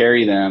need to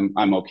carry them,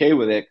 I'm okay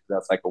with it because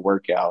that's like a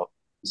workout.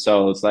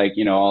 So it's like,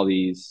 all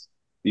these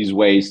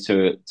ways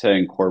to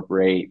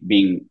incorporate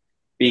being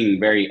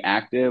very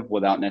active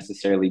without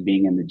necessarily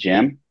being in the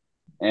gym.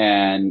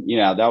 And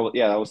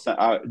that was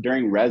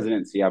during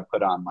residency, I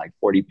put on like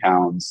 40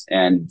 pounds.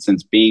 And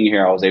since being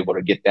here, I was able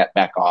to get that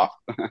back off.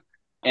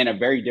 In a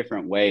very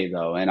different way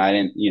though. And I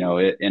didn't,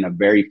 in a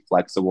very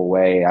flexible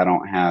way.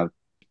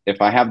 If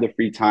I have the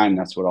free time,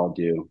 that's what I'll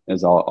do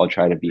is I'll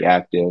try to be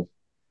active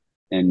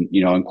and,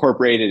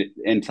 incorporate it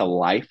into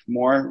life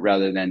more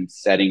rather than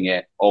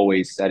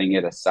always setting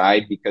it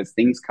aside because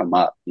things come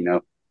up,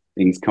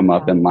 things come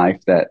up in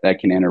life that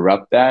can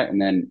interrupt that. And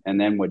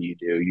then what do?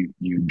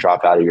 You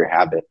drop out of your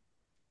habit.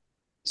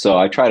 So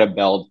I try to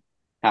build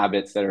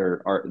habits that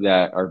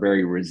are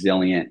very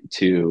resilient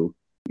to,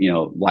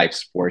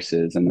 life's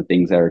forces and the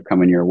things that are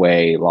coming your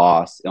way,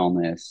 loss,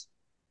 illness,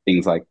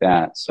 things like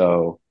that.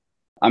 So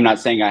I'm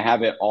not saying I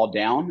have it all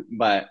down,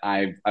 but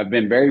I've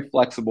been very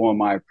flexible in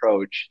my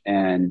approach,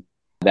 and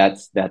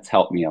that's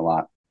helped me a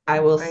lot. I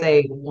will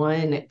say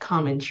one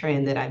common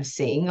trend that I'm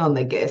seeing on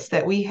the guests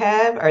that we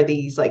have are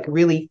these like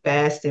really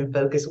fast and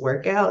focused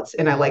workouts.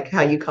 And I like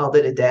how you called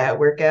it a dad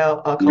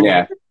workout. I'll call it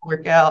a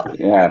workout.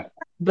 Yeah.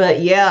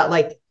 But yeah,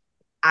 like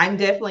I'm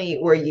definitely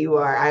where you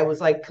are. I was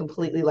like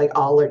completely like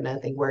all or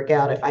nothing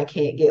workout. If I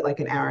can't get like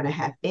an hour and a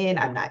half in,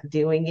 I'm not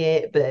doing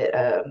it. But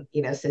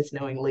since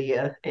knowing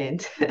Leah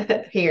and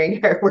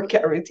hearing her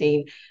workout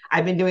routine,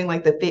 I've been doing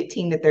like the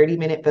 15 to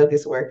 30-minute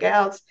focus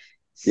workouts.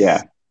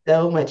 Yeah.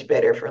 So much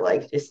better for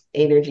like just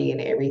energy and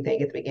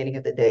everything at the beginning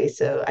of the day.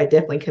 So I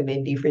definitely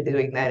commend you for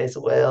doing that as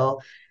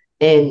well.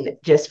 And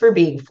just for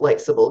being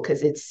flexible,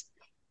 because it's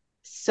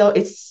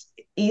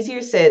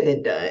easier said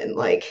than done.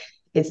 Like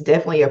it's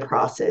definitely a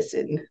process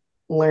in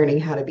learning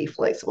how to be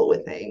flexible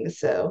with things.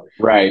 So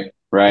Right.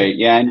 Right.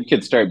 Yeah. And you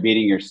could start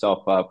beating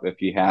yourself up if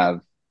you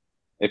have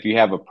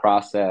a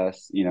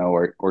process,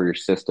 or your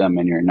system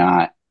and you're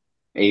not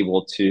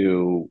able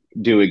to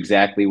do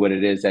exactly what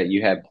it is that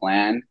you had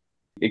planned,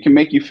 it can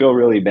make you feel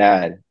really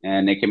bad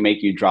and it can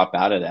make you drop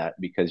out of that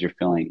because you're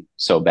feeling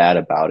so bad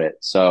about it.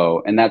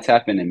 So, and that's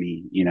happened to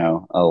me,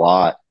 a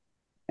lot.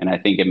 And I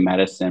think in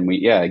medicine,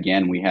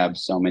 again, we have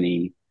so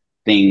many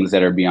things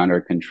that are beyond our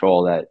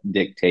control that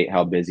dictate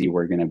how busy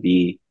we're going to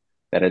be,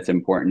 that it's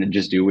important to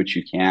just do what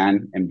you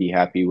can and be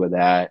happy with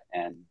that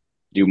and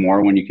do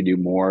more when you can do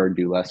more,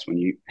 do less when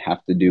you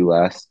have to do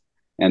less.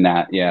 And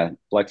that,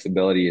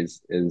 flexibility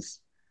is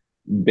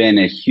been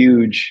a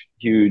huge,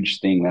 huge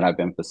thing that I've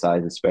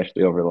emphasized,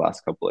 especially over the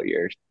last couple of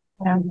years.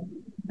 Yeah,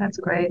 that's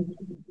great.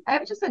 I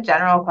have just a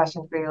general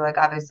question for you. Like,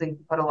 obviously, you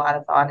put a lot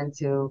of thought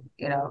into,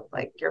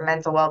 like your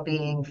mental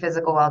well-being,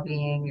 physical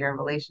well-being, your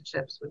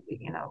relationships with,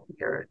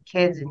 your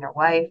kids and your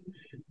wife.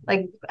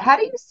 Like, how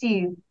do you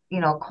see,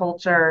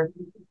 culture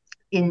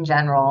in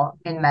general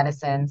in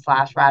medicine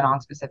slash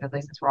rad-onc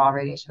specifically, since we're all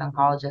radiation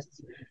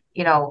oncologists,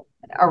 you know,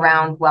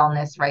 around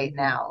wellness right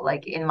now?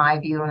 Like in my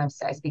view, and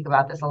I speak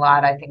about this a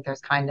lot, I think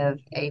there's kind of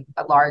a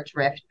large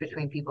rift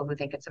between people who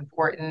think it's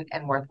important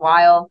and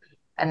worthwhile,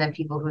 and then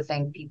people who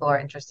think people are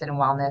interested in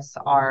wellness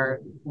are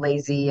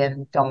lazy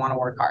and don't want to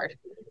work hard.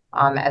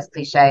 As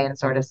cliche and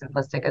sort of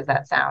simplistic as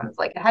that sounds,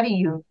 like how do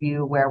you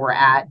view where we're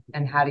at,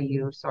 and how do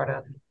you sort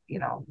of,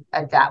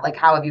 adapt? Like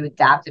how have you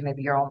adapted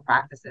maybe your own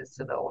practices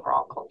to the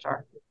overall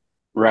culture?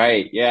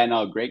 Right. Yeah,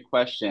 no, great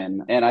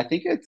question. And I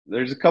think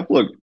there's a couple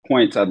of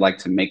points I'd like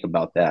to make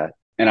about that.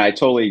 And I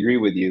totally agree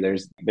with you.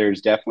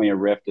 There's definitely a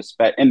rift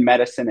in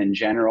medicine in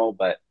general,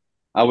 but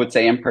I would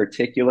say in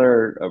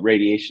particular,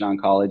 radiation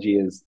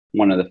oncology is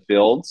one of the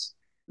fields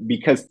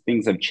because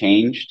things have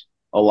changed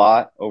a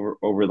lot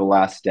over the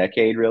last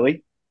decade,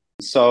 really.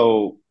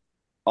 So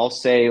I'll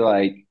say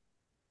like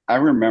I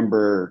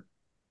remember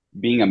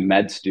being a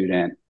med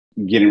student,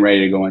 getting ready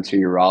to go into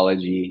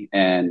urology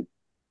and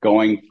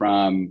going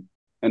from,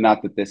 and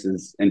not that this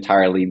is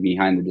entirely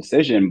behind the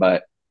decision,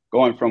 but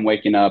going from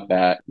waking up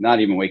at, not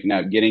even waking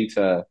up, getting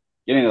to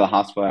the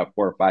hospital at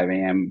 4 or 5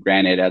 a.m.,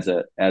 granted as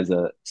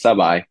a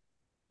sub-I,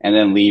 and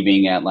then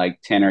leaving at like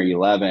 10 or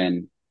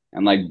 11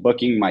 and like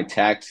booking my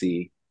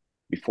taxi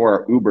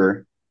before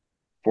Uber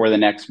for the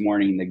next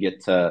morning to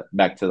get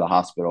back to the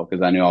hospital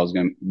because I knew I was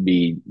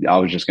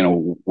just going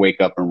to wake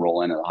up and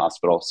roll into the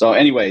hospital. So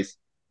anyways,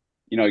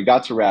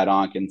 got to Rad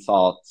Onc and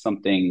saw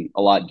something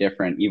a lot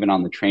different, even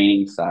on the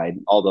training side,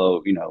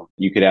 although,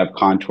 you could have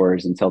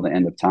contours until the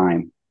end of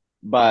time.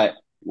 But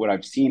what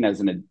I've seen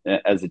as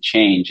a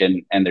change,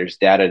 and there's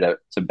data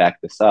to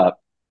back this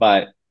up,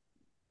 but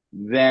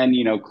then,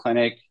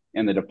 clinic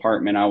and the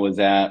department I was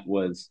at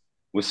was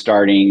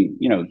starting,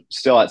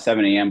 still at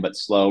 7 a.m., but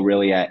slow,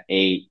 really at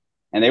 8.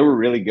 And they were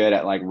really good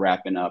at like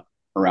wrapping up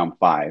around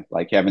 5,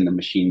 like having the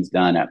machines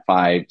done at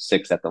 5,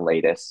 6 at the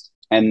latest.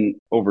 And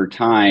over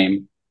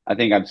time, I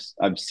think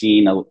I've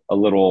seen a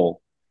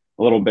little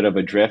bit of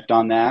a drift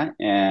on that,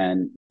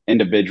 and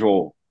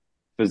individual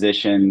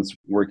physicians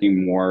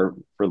working more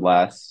for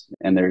less.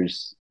 And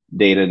there's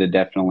data to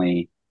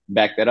definitely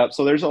back that up.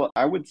 So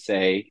I would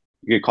say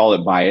you could call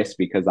it bias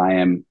because I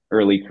am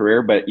early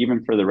career, but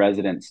even for the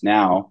residents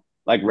now,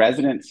 like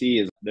residency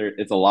is there,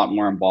 it's a lot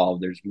more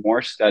involved. There's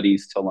more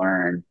studies to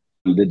learn.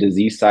 The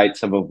disease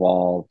sites have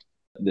evolved.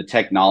 The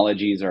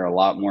technologies are a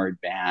lot more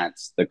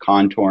advanced. The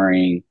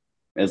contouring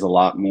is a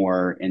lot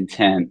more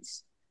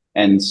intense.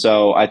 And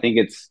so I think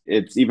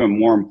it's even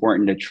more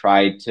important to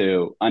try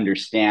to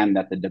understand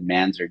that the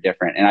demands are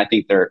different. And I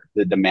think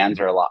the demands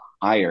are a lot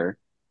higher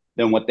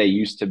than what they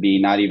used to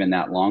be not even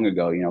that long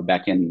ago,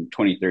 back in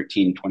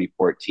 2013,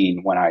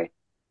 2014, when I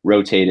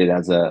rotated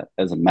as a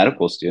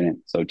medical student,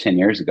 so 10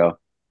 years ago.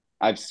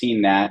 I've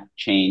seen that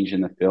change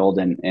in the field,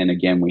 and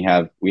again, we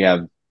have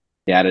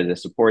data to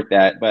support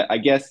that. But I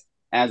guess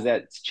as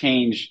that's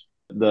changed,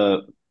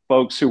 the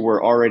folks who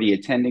were already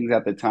attendings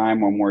at the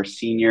time or more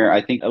senior,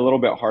 I think a little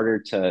bit harder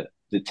to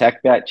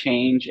detect that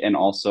change, and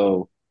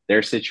also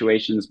their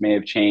situations may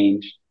have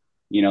changed.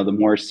 The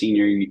more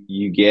senior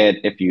you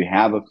get, if you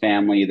have a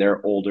family,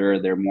 they're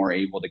older, they're more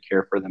able to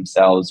care for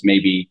themselves.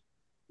 Maybe,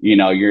 you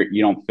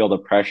don't feel the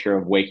pressure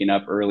of waking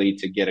up early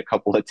to get a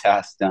couple of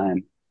tasks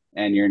done,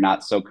 and you're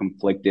not so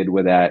conflicted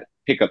with that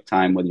pickup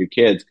time with your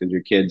kids because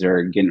your kids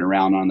are getting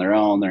around on their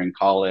own, they're in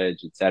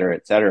college, et cetera,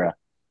 et cetera.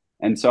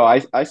 And so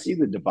I see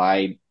the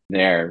divide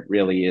there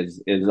really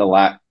is a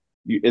lot.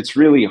 It's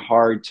really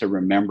hard to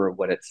remember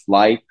what it's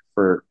like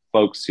for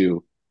folks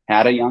who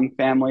had a young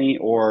family,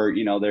 or,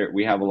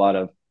 we have a lot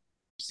of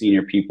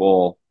senior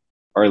people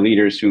or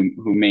leaders who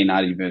may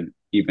not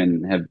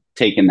even have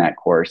taken that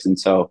course. And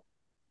so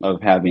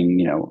of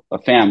having, a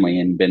family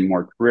and been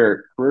more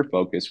career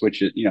focused,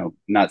 which is,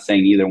 not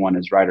saying either one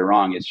is right or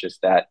wrong. It's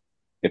just that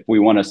if we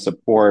want to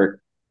support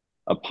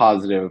a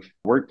positive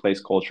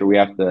workplace culture, we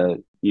have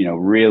to,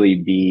 really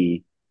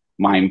be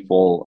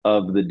mindful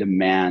of the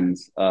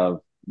demands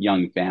of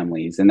young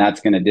families. And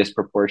that's going to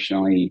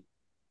disproportionately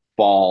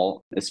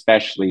fall,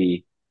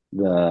 especially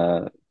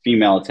the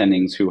female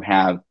attendings who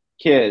have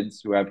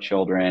kids, who have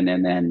children,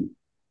 and then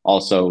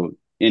also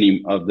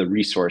any of the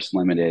resource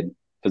limited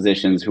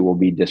physicians who will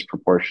be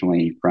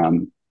disproportionately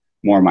from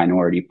more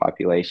minority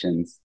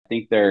populations.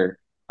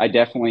 I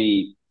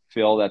definitely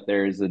feel that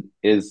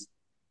is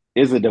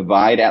a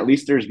divide. At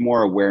least there's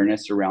more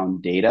awareness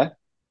around data.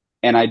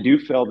 And I do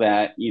feel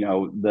that,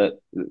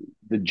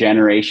 the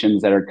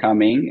generations that are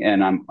coming,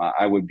 and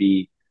I would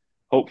be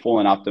hopeful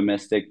and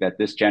optimistic that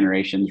this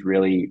generation is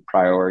really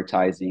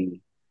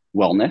prioritizing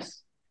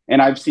wellness.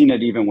 And I've seen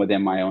it even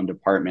within my own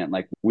department.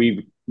 Like,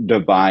 we've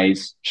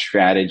devised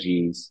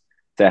strategies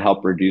to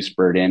help reduce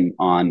burden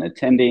on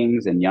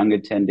attendings and young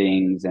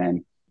attendings.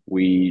 And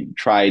we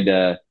try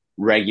to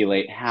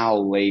regulate how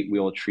late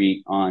we'll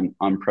treat on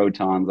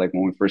protons. Like,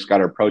 when we first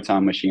got our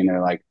proton machine,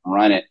 they're like,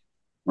 run it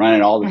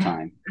all the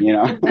time,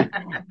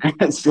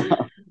 so,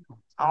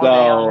 All day,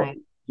 all so night.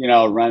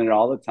 run it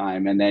all the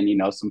time. And then,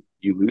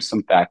 you lose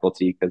some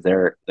faculty because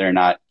they're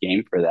not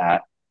game for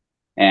that.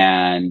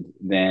 And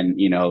then,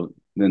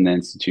 then the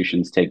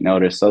institutions take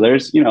notice. So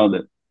there's,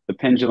 the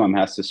pendulum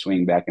has to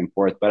swing back and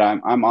forth, but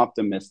I'm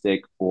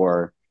optimistic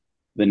for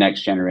the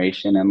next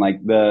generation, and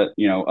like the,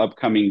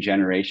 upcoming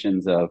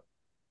generations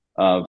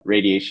of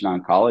radiation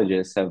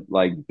oncologists have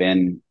like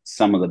been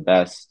some of the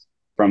best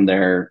from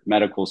their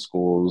medical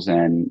schools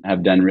and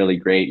have done really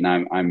great.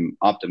 And I'm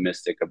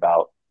optimistic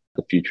about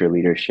the future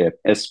leadership,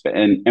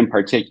 and in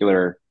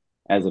particular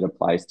as it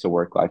applies to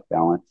work-life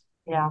balance.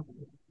 Yeah.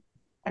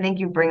 I think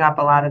you bring up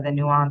a lot of the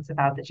nuance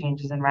about the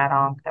changes in rad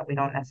onc that we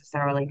don't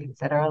necessarily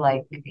consider.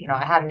 Like,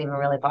 I hadn't even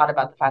really thought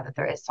about the fact that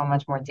there is so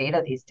much more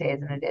data these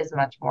days, and it is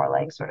much more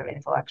like sort of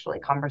intellectually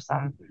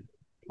cumbersome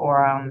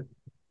for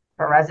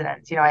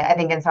residents. I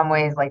think in some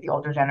ways, like, the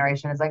older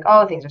generation is like,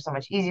 oh, things are so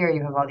much easier.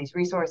 You have all these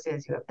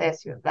resources, you have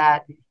this, you have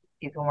that,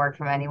 you can work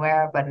from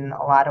anywhere. But in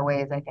a lot of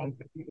ways, I think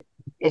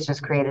it's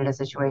just created a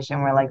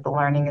situation where like the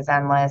learning is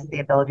endless, the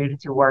ability to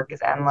do work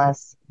is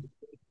endless.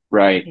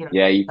 Right.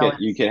 Yeah, So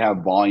you could have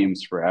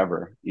volumes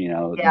forever,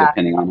 yeah,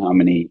 depending on how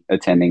many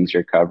attendings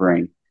you're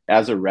covering.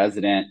 As a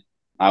resident,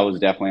 I was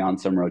definitely on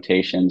some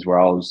rotations where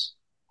I was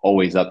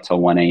always up till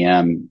 1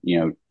 a.m.,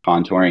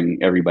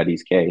 contouring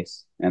everybody's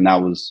case. And I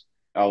was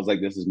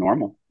like, this is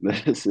normal.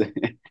 This,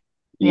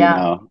 yeah.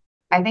 know.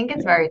 I think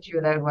it's Yeah. very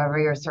true that whoever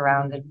you're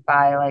surrounded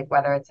by, like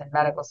whether it's in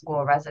medical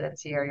school,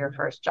 residency, or your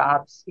first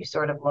jobs, you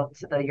sort of look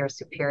to your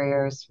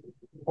superiors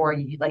for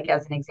you, like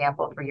as an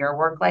example for your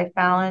work-life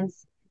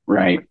balance.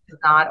 Right. It's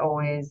not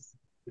always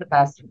the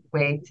best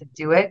way to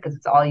do it because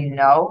it's all you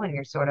know, and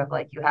you're sort of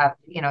like you're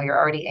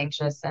already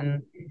anxious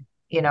and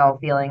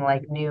feeling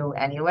like new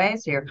anyway.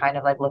 So you're kind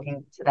of like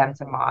looking to them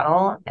to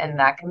model, and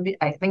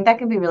I think that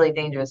can be really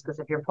dangerous because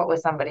if you're put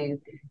with somebody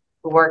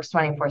who works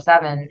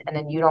 24/7 and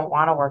then you don't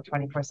want to work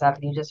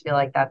 24/7, you just feel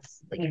like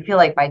you feel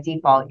like by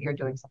default you're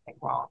doing something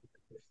wrong.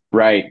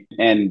 Right.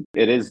 And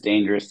it is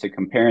dangerous to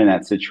compare in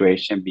that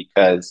situation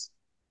because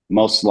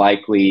most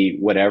likely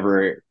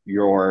whatever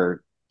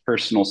your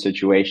personal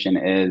situation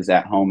is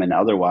at home and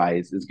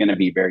otherwise is going to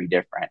be very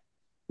different.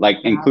 Like,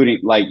 including,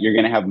 like, you're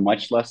going to have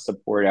much less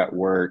support at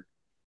work.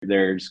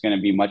 There's going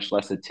to be much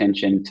less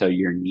attention to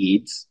your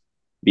needs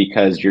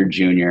because you're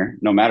junior,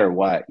 no matter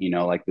what,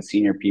 like the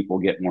senior people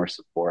get more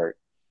support.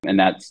 And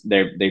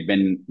they've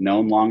been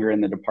known longer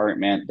in the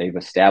department. They've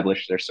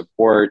established their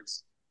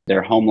supports.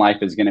 Their home life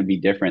is going to be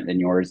different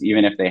than yours,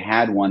 even if they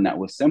had one that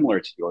was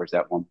similar to yours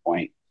at one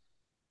point.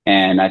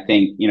 And I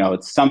think,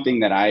 it's something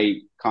that I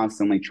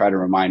constantly try to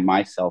remind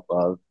myself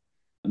of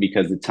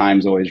because the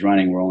time's always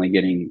running. We're only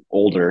getting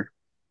older,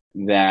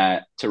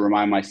 that to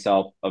remind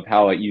myself of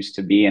how it used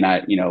to be and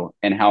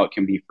and how it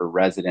can be for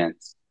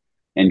residents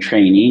and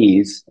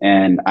trainees.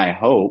 And I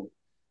hope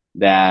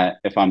that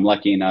if I'm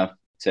lucky enough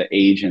to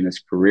age in this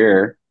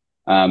career,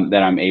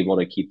 that I'm able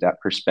to keep that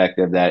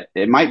perspective that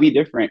it might be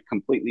different,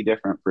 completely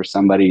different for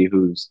somebody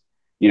who's,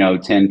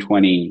 10,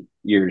 20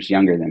 years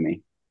younger than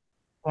me.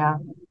 Yeah.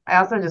 I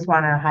also just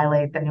want to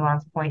highlight the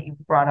nuance point you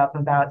brought up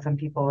about some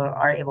people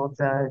are able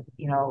to,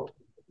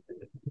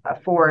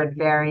 afford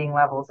varying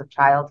levels of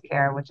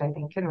childcare, which I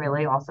think can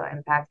really also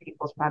impact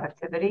people's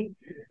productivity.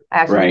 I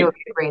actually do Right.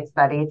 a great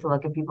study to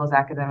look at people's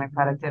academic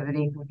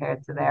productivity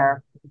compared to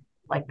their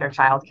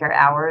childcare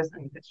hours,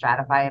 and you could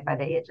stratify it by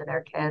the age of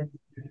their kids.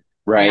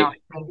 Right.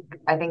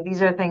 I think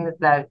these are things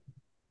that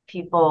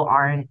people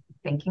aren't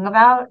thinking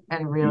about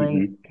and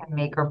really Hmm. can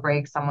make or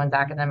break someone's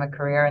academic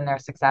career and their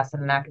success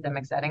in an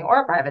academic setting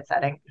or a private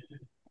setting.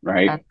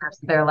 Right. And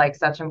they're like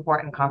such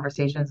important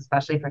conversations,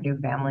 especially for new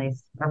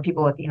families or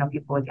people with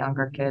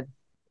younger kids.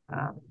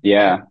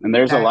 Yeah. And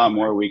there's a Very lot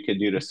more important. we could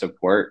do to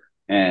support.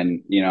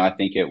 And, I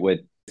think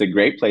it's a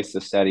great place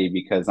to study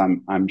because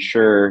I'm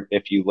sure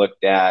if you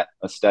looked at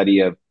a study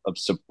of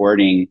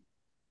supporting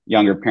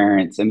younger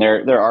parents, and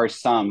there are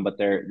some, but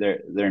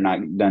they're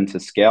not done to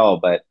scale,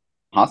 but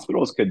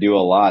hospitals could do a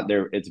lot.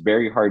 It's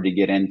very hard to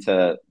get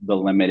into the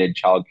limited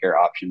childcare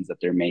options that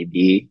there may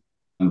be.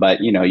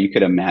 But, you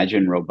could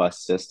imagine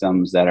robust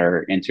systems that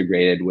are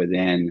integrated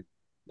within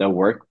the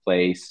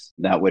workplace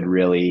that would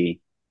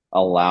really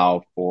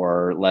allow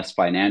for less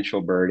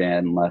financial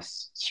burden,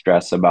 less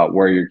stress about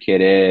where your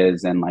kid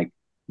is, and like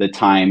the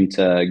time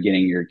to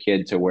getting your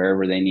kid to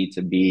wherever they need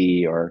to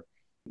be, or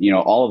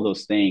all of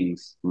those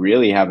things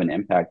really have an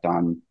impact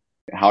on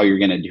how you're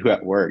going to do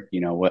at work.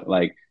 What,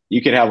 like,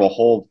 you could have a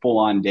whole full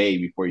on day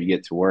before you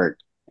get to work,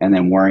 and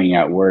then worrying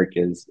at work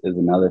is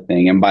another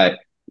thing. And by,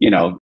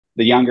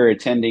 the younger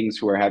attendings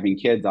who are having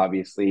kids,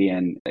 obviously,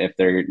 and if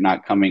they're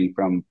not coming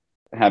from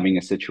having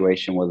a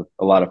situation with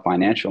a lot of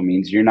financial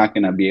means, you're not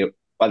going to be,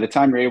 by the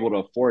time you're able to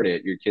afford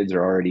it, your kids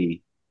are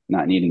already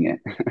not needing it.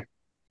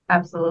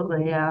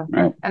 Absolutely, yeah.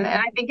 Right. And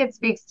I think it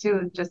speaks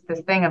to just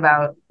this thing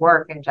about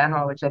work in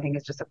general, which I think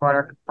is just a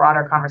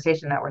broader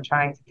conversation that we're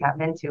trying to tap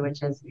into,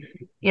 which is,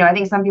 I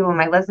think some people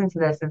might listen to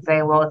this and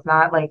say, well, it's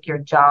not like your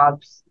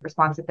job's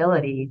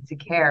responsibility to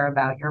care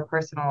about your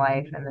personal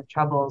life and the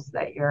troubles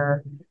that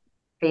you're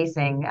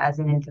facing as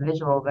an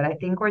individual. But I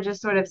think we're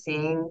just sort of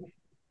seeing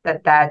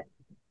that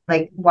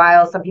like,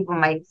 while some people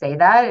might say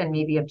that, and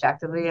maybe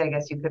objectively, I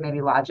guess you could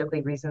maybe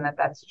logically reason that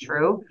that's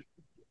true,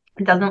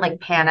 it doesn't like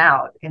pan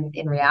out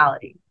in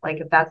reality. Like,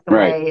 if that's the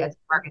Right. way a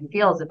department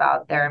feels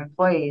about their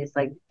employees,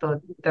 like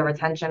the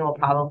retention will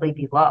probably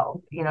be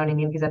low. You know what I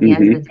mean? Because at the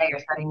end of the day, you're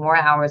spending more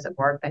hours at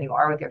work than you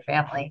are with your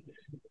family.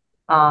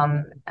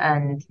 And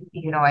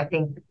I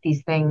think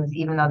these things,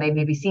 even though they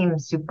maybe seem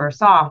super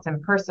soft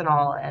and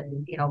personal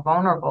and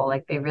vulnerable,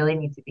 like they really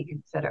need to be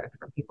considered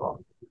for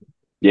people.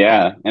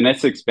 Yeah, and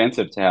it's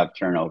expensive to have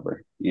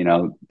turnover,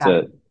 Yeah.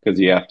 because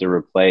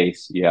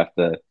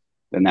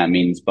then that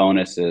means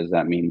bonuses.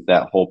 That means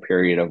that whole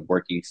period of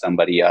working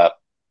somebody up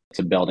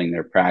to building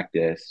their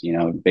practice,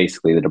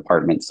 basically the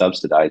department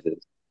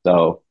subsidizes.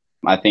 So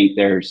I think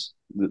there's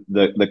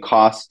the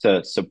cost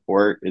to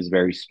support is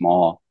very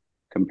small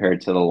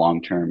compared to the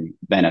long-term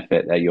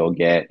benefit that you'll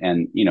get.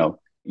 And,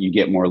 you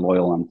get more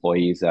loyal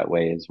employees that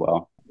way as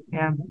well.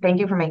 Yeah. Thank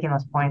you for making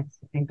those points.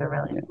 I think they're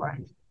really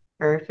important.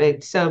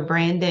 Perfect. So,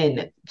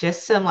 Brandon,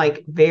 just some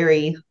like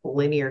very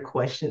linear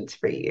questions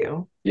for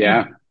you.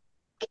 Yeah.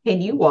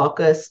 Can you walk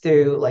us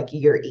through like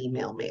your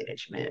email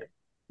management?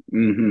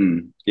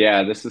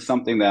 Yeah, this is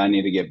something that I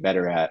need to get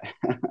better at.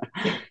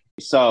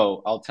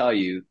 So I'll tell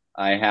you,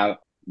 I have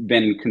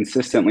been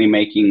consistently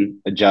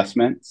making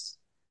adjustments.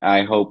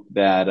 I hope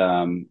that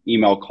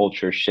email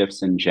culture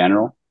shifts in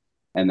general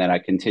and that I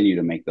continue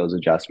to make those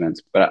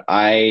adjustments. But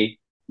I,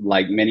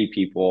 like many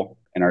people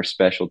in our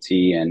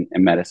specialty and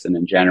medicine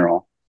in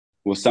general,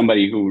 was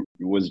somebody who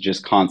was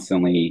just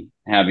constantly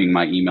having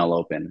my email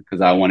open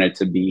because I wanted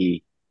to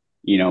be,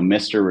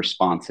 Mr.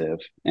 Responsive.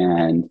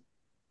 And,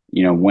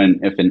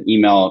 if an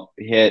email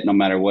hit, no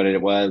matter what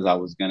it was, I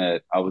was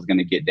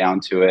gonna get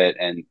down to it.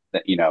 And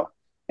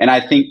and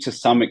I think to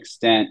some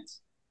extent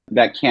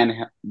that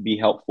can be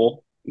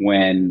helpful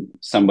when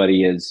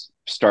somebody is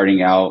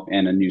starting out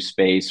in a new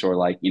space, or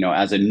like,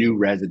 as a new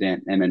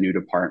resident in a new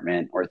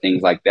department or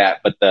things like that.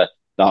 But the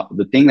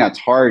thing that's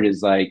hard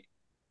is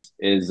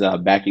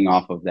backing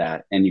off of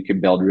that, and you can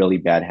build really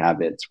bad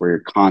habits where you're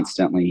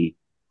constantly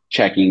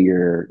checking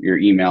your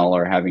email,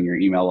 or having your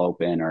email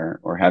open,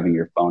 or having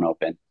your phone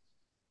open.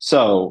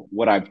 So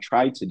what I've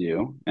tried to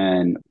do,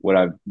 and what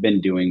I've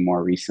been doing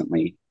more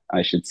recently,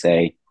 I should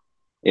say,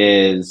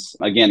 is,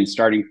 again,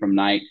 starting from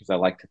night, because I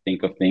like to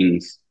think of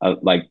things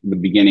like the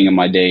beginning of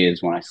my day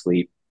is when I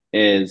sleep,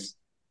 is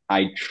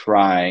I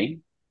try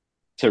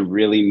to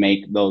really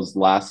make those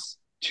last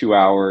 2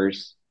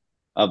 hours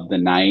of the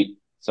night,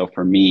 so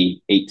for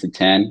me, 8 to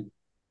 10,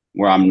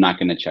 where I'm not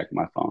going to check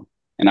my phone.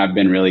 And I've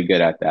been really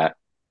good at that.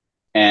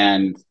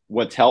 And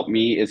what's helped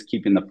me is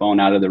keeping the phone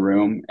out of the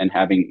room and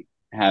having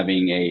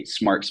a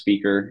smart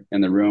speaker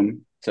in the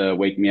room to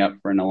wake me up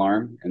for an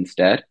alarm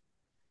instead.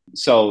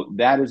 So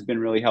that has been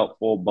really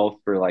helpful, both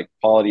for like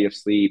quality of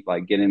sleep,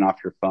 like getting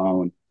off your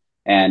phone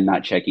and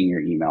not checking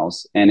your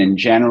emails. And in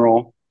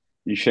general,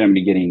 you shouldn't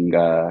be getting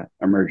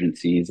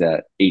emergencies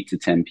at 8 to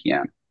 10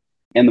 p.m.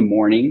 In the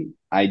morning,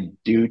 I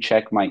do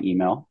check my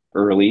email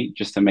early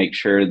just to make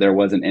sure there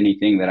wasn't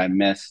anything that I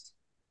missed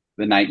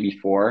the night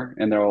before.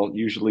 And there will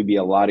usually be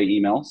a lot of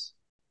emails,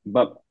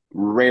 but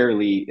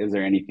rarely is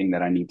there anything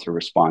that I need to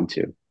respond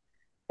to.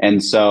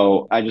 And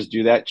so I just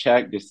do that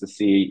check just to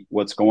see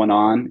what's going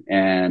on,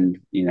 and,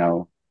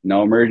 no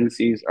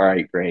emergencies. All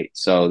right, great.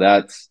 So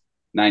that's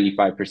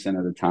 95%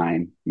 of the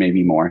time,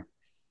 maybe more.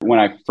 When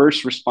I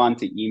first respond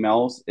to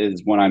emails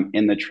is when I'm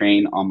in the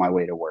train on my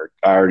way to work.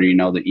 I already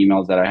know the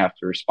emails that I have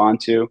to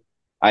respond to.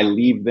 I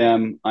leave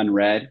them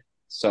unread.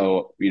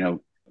 So,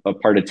 a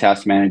part of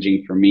task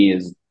managing for me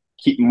is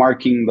keep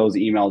marking those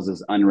emails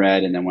as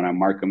unread. And then when I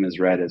mark them as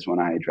read is when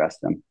I address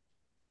them.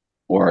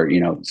 or,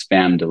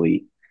 spam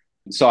delete.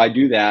 So I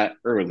do that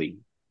early.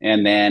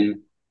 And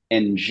then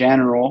in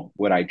general,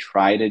 what I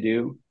try to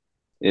do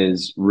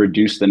is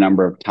reduce the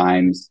number of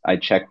times I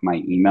check my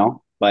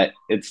email, but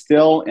it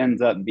still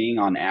ends up being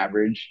on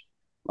average,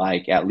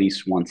 like at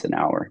least once an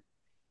hour.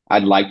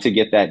 I'd like to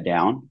get that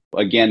down.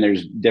 Again,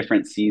 there's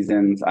different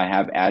seasons. I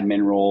have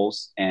admin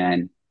roles,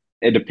 and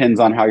it depends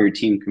on how your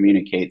team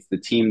communicates. The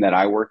team that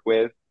I work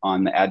with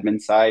on the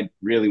admin side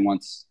really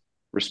wants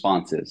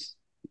responses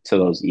to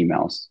those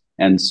emails.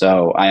 And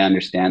so I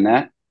understand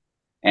that.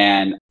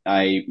 And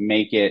I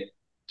make it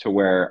to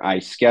where I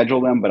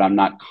schedule them, but I'm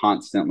not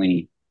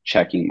constantly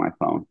checking my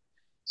phone.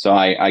 So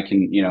I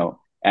can,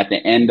 at the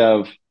end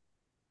of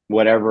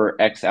whatever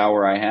X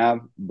hour I have,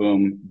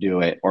 boom, do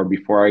it. Or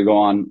before I go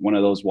on one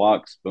of those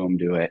walks, boom,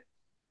 do it.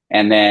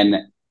 And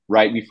then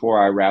right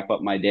before I wrap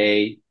up my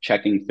day,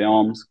 checking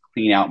films,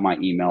 clean out my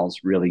emails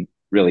really,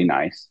 really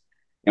nice.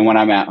 And when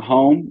I'm at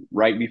home,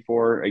 right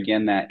before,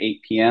 again, that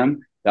 8 p.m.,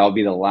 that'll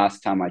be the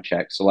last time I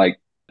check. So like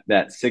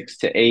that 6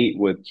 to 8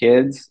 with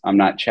kids, I'm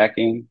not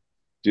checking.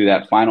 Do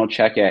that final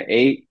check at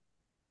 8,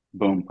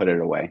 boom, put it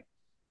away.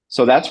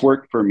 So that's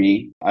worked for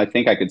me. I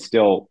think I could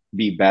still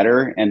be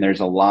better. And there's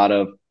a lot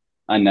of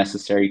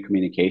unnecessary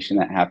communication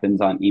that happens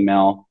on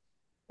email.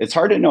 It's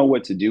hard to know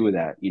what to do with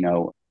that,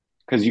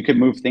 because you could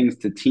move things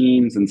to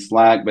Teams and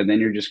Slack, but then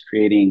you're just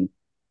creating,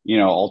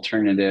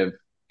 alternative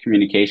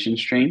communication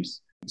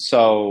streams.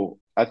 So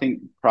I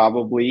think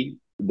probably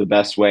the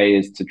best way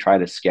is to try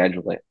to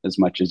schedule it as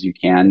much as you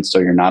can, so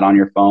you're not on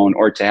your phone,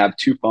 or to have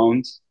two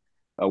phones,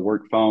 a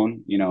work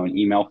phone, an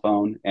email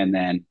phone, and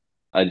then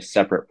a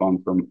separate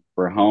phone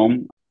for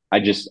home. I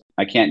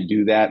can't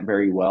do that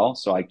very well.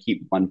 So I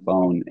keep one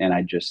phone and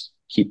I just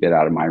keep it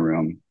out of my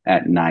room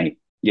at night.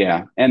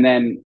 Yeah. And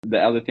then the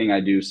other thing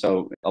I do,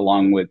 so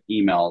along with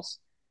emails,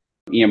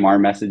 EMR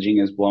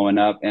messaging is blowing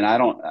up. And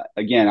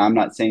I'm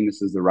not saying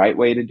this is the right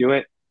way to do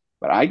it,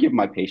 but I give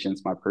my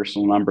patients my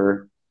personal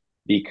number,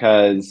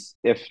 because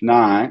if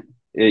not,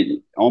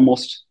 it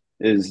almost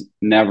is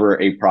never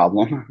a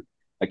problem.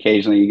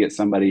 Occasionally you get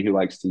somebody who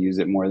likes to use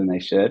it more than they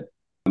should,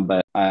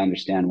 but I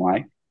understand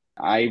why.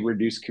 I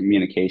reduce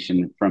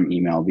communication from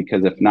email,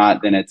 because if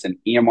not, then it's an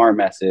EMR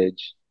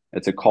message,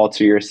 it's a call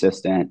to your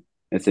assistant,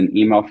 it's an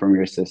email from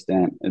your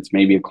assistant, it's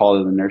maybe a call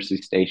to the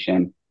nursing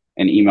station,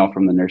 an email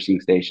from the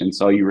nursing station.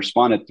 So you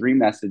respond to 3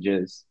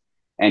 messages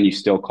and you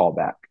still call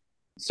back.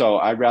 So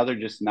I'd rather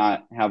just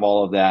not have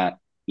all of that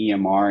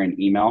EMR and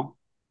email,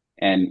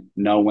 and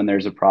know when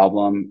there's a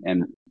problem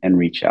and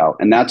reach out.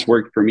 And that's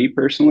worked for me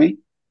personally.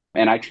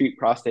 And I treat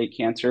prostate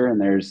cancer, and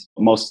there's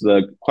most of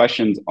the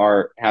questions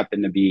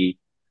happen to be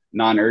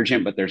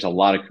non-urgent, but there's a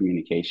lot of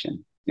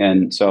communication.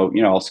 And so,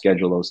 I'll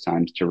schedule those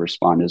times to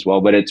respond as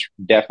well. But it's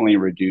definitely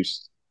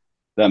reduced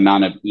the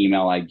amount of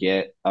email I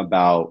get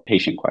about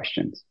patient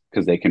questions,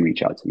 because they can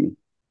reach out to me.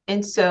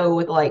 And so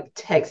with like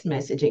text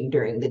messaging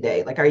during the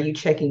day, like, are you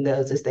checking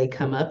those as they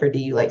come up, or do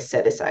you like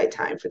set aside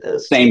time for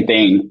those? Same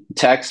thing,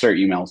 text or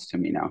emails to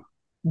me now.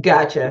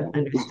 Gotcha.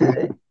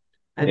 Understood.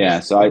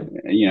 Yeah. So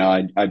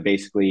I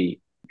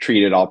basically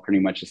treat it all pretty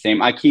much the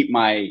same. I keep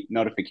my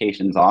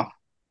notifications off,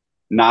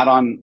 not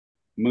on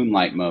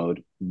moonlight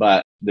mode,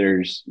 but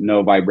there's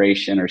no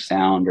vibration or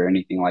sound or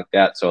anything like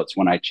that. So it's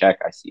when I check,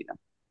 I see them.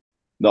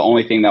 The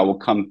only thing that will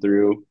come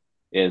through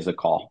is a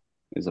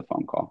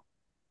phone call.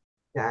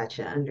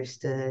 Gotcha.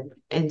 Understood.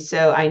 And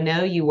so I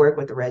know you work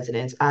with the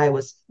residents. I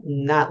was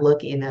not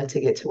lucky enough to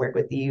get to work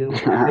with you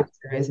when I was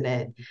a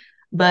resident.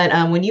 But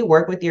when you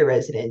work with your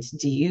residents,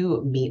 do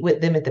you meet with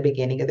them at the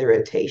beginning of the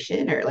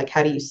rotation, or like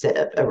how do you set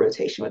up a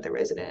rotation with a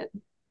resident?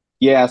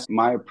 Yes,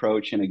 my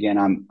approach, and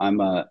again, I'm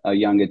a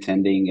young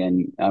attending,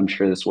 and I'm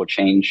sure this will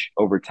change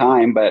over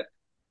time, but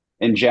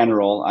in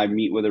general, I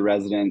meet with a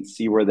resident,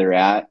 see where they're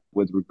at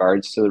with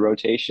regards to the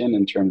rotation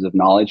in terms of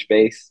knowledge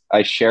base.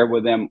 I share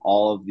with them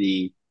all of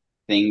the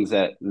things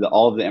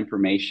all of the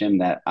information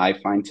that I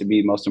find to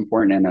be most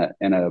important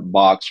in a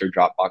box or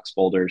Dropbox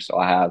folder. So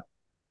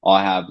I'll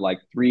have like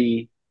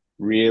 3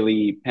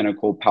 really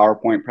pinnacle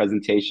PowerPoint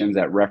presentations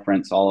that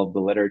reference all of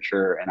the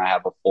literature, and I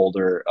have a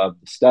folder of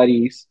the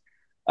studies.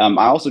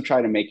 I also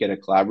try to make it a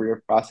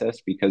collaborative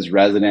process, because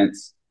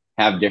residents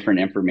have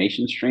different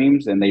information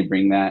streams and they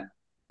bring that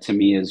to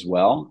me as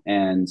well.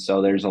 And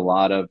so there's a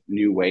lot of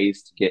new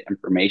ways to get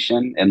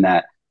information, and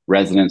that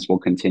residents will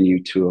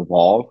continue to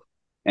evolve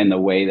in the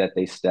way that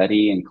they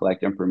study and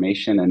collect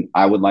information. And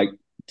I would like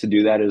to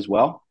do that as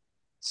well.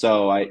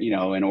 So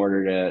in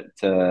order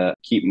to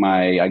keep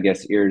my, I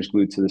guess, ears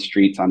glued to the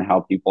streets on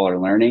how people are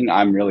learning,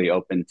 I'm really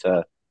open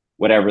to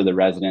whatever the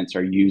residents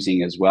are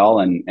using as well,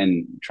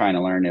 and trying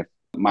to learn if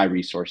my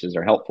resources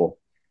are helpful.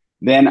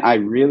 Then I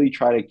really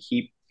try to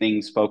keep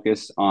things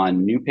focused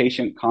on new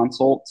patient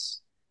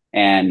consults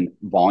and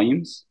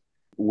volumes,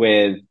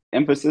 with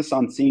emphasis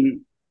on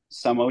seeing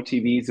some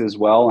OTVs as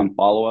well, and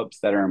follow-ups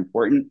that are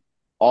important.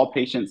 All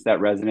patients that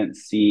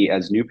residents see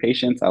as new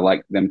patients, I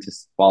like them to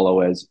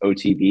follow as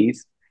OTVs.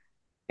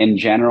 in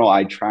general,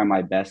 I try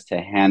my best to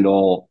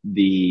handle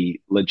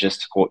the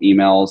logistical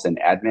emails and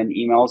admin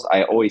emails.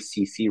 I always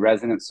CC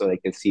residents so they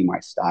can see my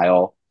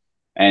style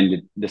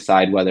and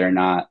decide whether or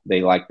not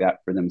they like that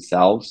for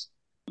themselves.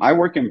 I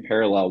work in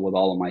parallel with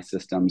all of my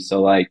systems.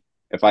 So like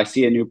if I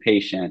see a new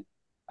patient,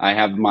 I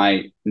have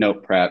my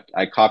note prepped.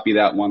 I copy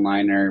that one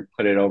liner,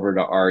 put it over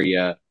to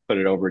ARIA, put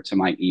it over to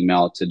my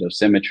email to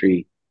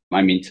dosimetry.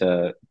 I mean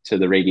to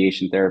the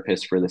radiation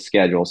therapist for the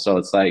schedule. So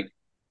it's like,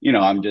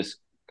 I'm just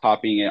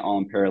copying it all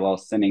in parallel,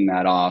 sending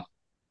that off.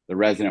 The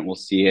resident will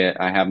see it.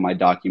 I have my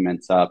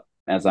documents up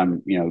as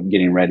I'm,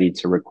 getting ready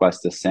to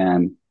request a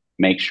SIM,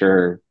 make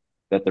sure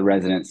that the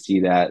residents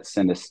see that,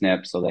 send a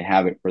snip so they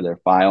have it for their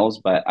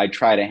files. But I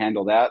try to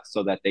handle that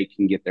so that they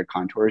can get their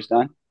contours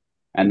done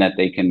and that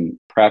they can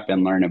prep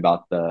and learn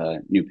about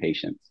the new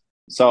patients.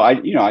 So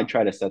I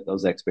try to set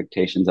those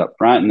expectations up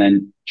front and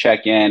then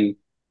check in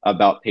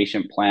about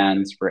patient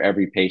plans for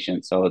every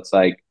patient. So it's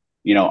like,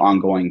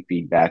 ongoing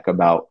feedback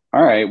about,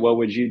 all right, what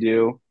would you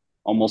do?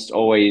 Almost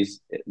always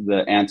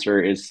the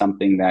answer is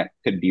something that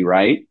could be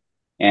right.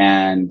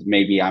 And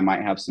maybe I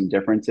might have some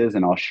differences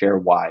and I'll share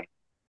why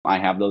I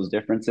have those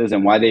differences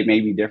and why they may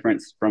be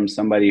different from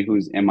somebody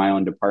who's in my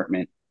own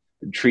department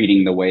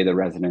treating the way the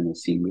resident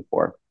has seen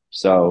before.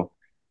 So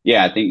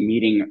yeah, I think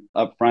meeting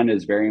up front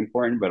is very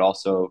important, but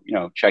also,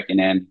 checking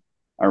in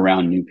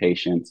around new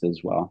patients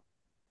as well.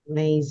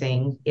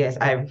 Amazing. Yes,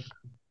 I'm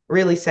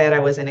really sad I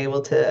wasn't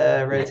able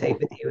to rotate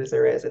with you as a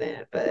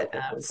resident, but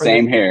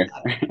Same here.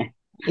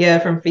 Yeah,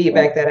 from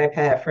feedback that I've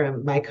had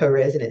from my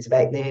co-residents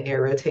back then,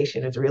 your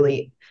rotation is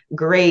really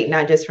great,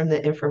 not just from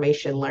the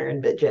information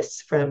learned, but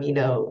just from,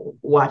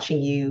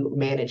 watching you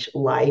manage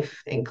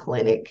life in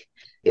clinic.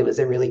 It was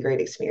a really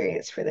great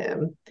experience for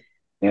them.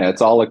 Yeah,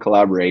 it's all a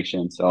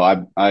collaboration. So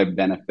I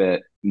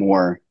benefit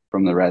more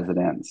from the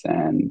residents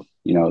and,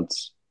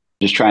 it's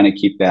just trying to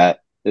keep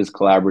that as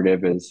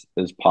collaborative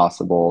as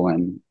possible.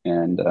 And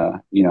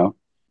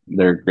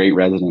there are great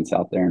residents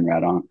out there in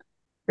Red Onc.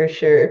 For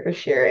sure, for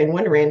sure. And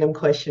one random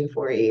question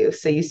for you.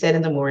 So you said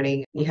in the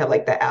morning you have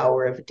like the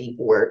hour of deep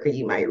work, or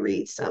you might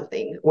read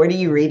something. What are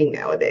you reading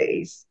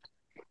nowadays?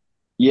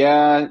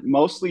 Yeah,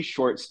 mostly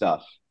short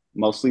stuff,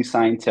 mostly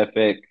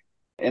scientific.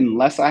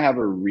 Unless I have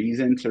a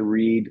reason to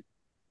read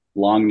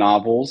long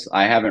novels,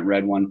 I haven't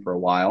read one for a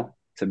while,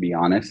 to be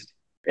honest.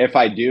 If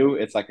I do,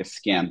 it's like a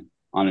skim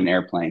on an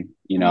airplane.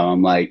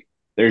 I'm like,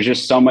 there's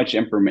just so much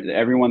information.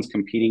 Everyone's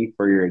competing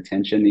for your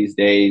attention these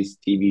days,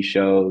 TV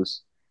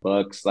shows,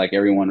 books, like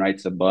everyone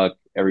writes a book,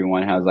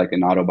 everyone has like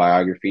an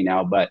autobiography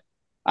now, but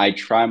I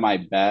try my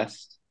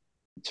best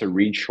to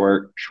read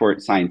short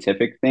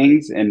scientific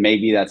things, and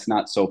maybe that's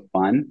not so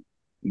fun,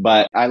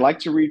 but I like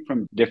to read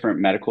from different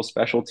medical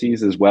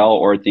specialties as well,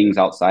 or things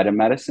outside of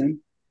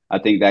medicine. I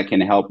think that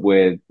can help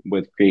with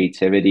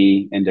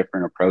creativity and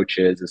different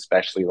approaches,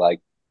 especially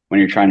like when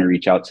you're trying to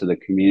reach out to the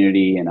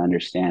community and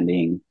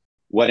understanding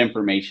what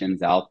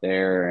information's out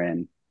there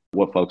and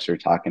what folks are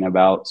talking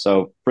about.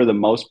 So for the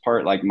most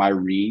part, like my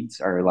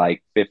reads are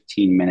like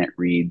 15-minute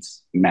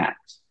reads max.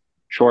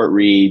 Short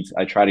reads.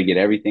 I try to get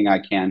everything I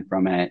can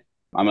from it.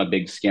 I'm a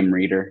big skim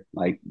reader.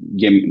 Like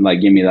give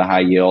me the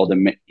high yield,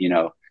 and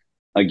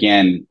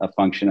again, a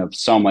function of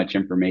so much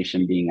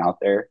information being out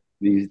there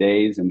these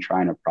days and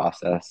trying to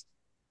process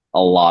a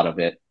lot of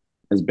it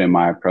has been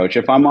my approach.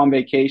 If I'm on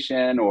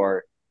vacation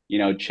or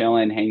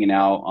chilling, hanging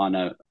out on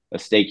a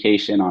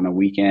staycation on a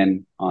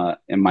weekend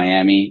in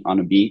Miami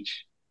on a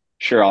beach,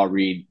 sure, I'll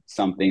read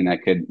something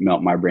that could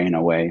melt my brain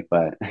away,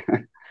 but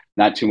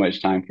not too much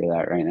time for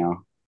that right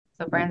now.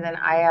 So Brandon,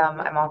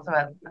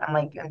 I'm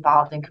like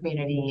involved in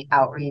community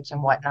outreach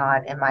and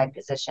whatnot in my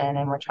position,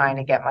 and we're trying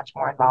to get much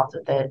more involved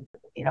with it,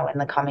 in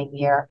the coming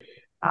year.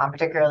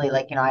 Particularly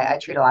like, I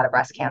treat a lot of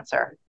breast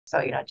cancer.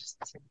 So, just,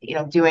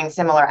 doing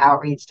similar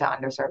outreach to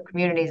underserved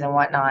communities and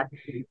whatnot.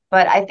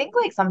 But I think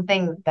like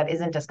something that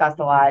isn't discussed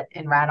a lot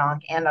in Rad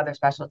Onc and other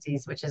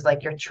specialties, which is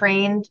like you're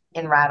trained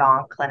in Rad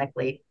Onc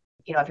clinically.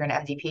 If you're an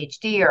MD,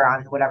 PhD, or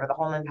on whatever the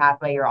Holman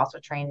pathway, you're also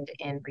trained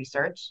in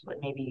research, but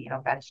maybe,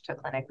 bench to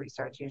clinic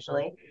research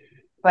usually.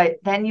 But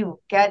then you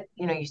get,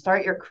 you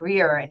start your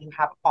career and you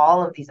have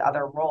all of these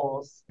other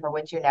roles for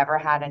which you never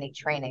had any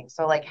training.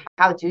 So like,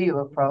 how do you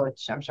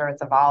approach, I'm sure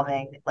it's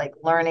evolving, like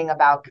learning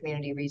about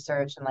community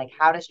research and like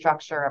how to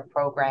structure a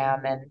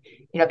program? And,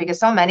 because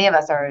so many of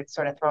us are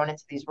sort of thrown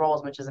into these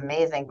roles, which is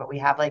amazing, but we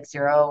have like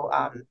zero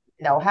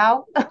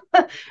know-how.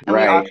 And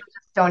right. We also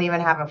just don't even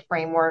have a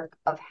framework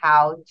of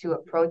how to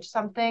approach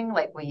something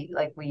like we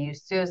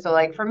used to. So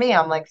like for me,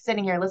 I'm like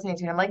sitting here listening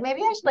to him, like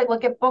maybe I should like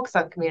look at books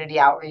on community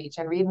outreach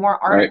and read more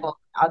articles,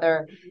 right.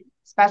 Other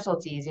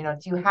specialties. Do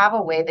you have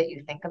a way that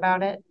you think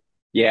about it?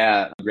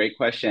 Yeah, great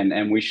question.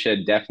 And we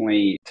should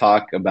definitely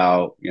talk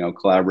about,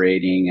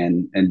 collaborating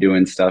and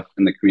doing stuff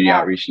in the community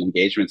outreach and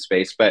engagement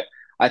space. But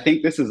I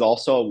think this is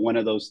also one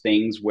of those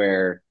things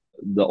where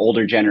the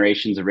older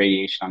generations of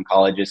radiation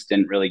oncologists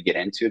didn't really get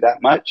into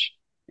that much.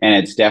 And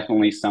it's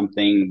definitely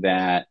something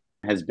that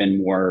has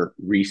been more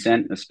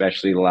recent,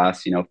 especially the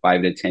last,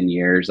 5 to 10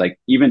 years. Like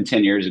even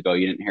 10 years ago,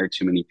 you didn't hear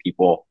too many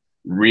people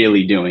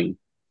really doing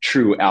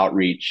true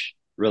outreach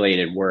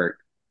related work.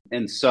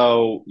 And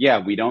so, yeah,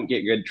 we don't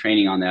get good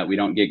training on that. We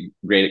don't get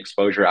great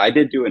exposure. I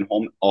did do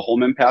a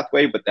Holman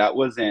pathway, but that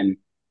was in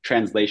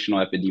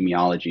translational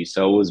epidemiology.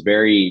 So it was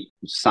very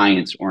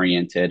science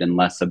oriented and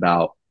less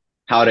about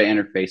how to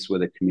interface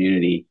with a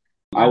community.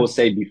 I will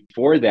say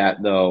before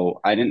that,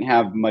 though, I didn't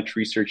have much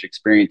research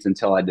experience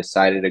until I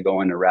decided to go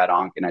into rad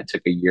onc, and I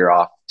took a year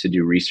off to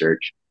do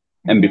research.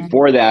 And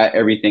before that,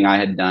 everything I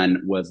had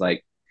done was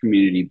like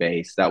community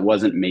based. That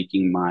wasn't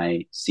making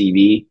my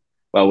CV,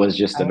 but was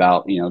just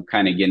about,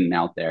 kind of getting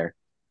out there.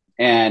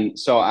 And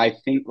so I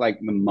think like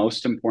the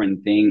most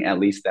important thing, at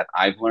least that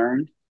I've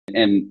learned,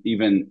 and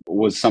even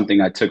was something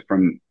I took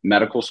from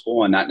medical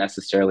school and not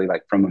necessarily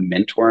like from a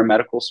mentor in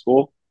medical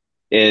school,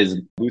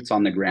 is boots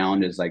on the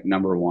ground is like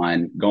number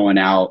one, going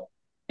out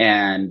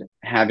and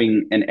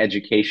having an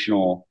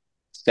educational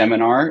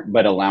seminar,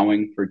 but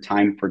allowing for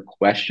time for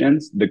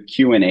questions. The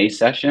Q&A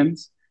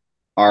sessions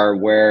are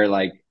where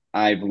like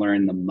I've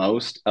learned the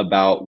most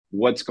about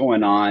what's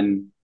going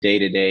on day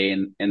to day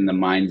in the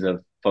minds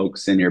of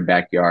folks in your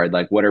backyard.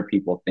 Like, what are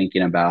people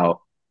thinking about?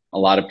 A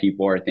lot of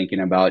people are thinking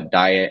about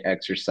diet,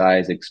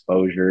 exercise,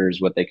 exposures,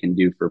 what they can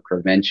do for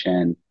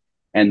prevention.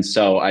 And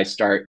so I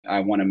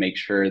want to make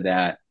sure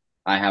that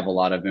I have a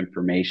lot of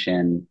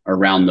information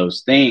around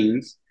those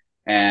things,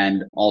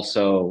 and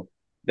also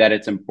that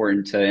it's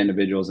important to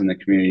individuals in the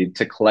community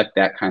to collect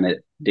that kind of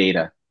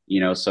data.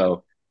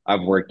 So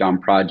I've worked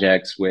on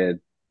projects with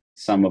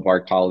some of our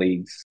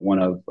colleagues, one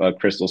of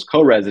Crystal's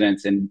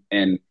co-residents,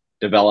 in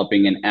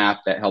developing an app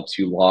that helps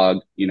you log,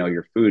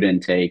 your food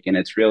intake. And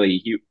it's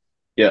really,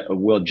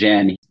 Will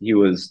Jen,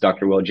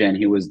 Dr. Will Jen,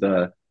 he was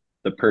the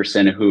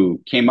person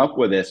who came up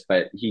with this,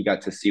 but he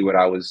got to see what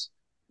I was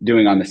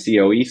doing on the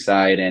COE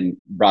side and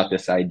brought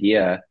this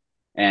idea,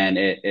 and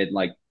it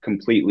like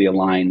completely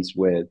aligns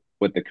with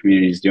what the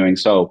community is doing.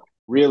 So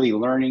really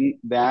learning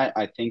that,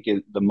 I think,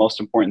 is the most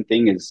important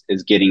thing,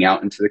 is getting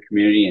out into the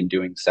community and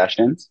doing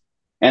sessions.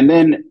 And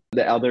then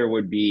the other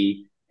would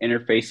be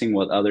interfacing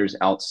with others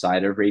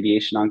outside of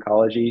radiation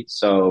oncology.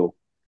 So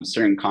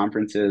certain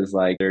conferences,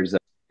 like there's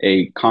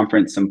a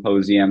conference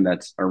symposium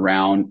that's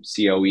around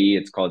COE.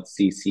 It's called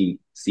CCCIF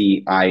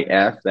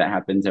that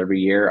happens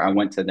every year. I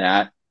went to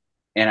that,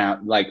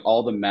 and like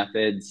all the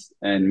methods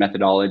and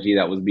methodology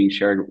that was being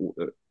shared,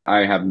 I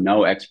have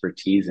no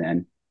expertise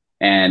in.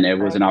 And it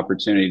was an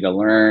opportunity to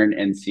learn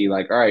and see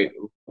like, all right,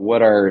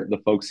 what are the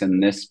folks in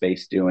this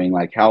space doing?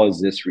 Like, how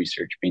is this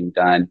research being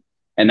done?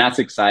 And that's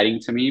exciting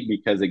to me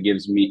because it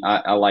gives me,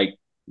 I like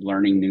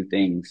learning new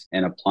things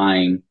and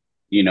applying,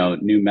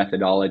 new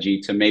methodology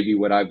to maybe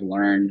what I've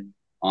learned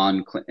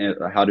on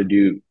how to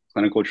do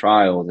clinical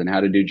trials and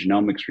how to do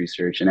genomics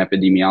research and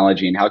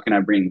epidemiology, and how can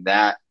I bring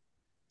that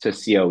to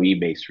COE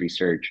based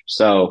research.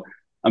 So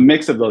a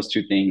mix of those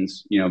two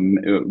things,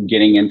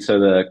 getting into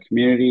the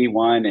community,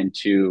 one, and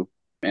two,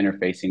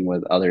 interfacing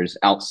with others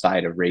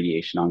outside of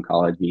radiation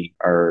oncology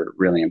are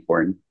really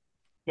important.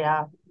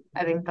 Yeah,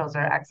 I think those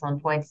are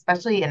excellent points,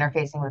 especially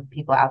interfacing with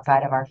people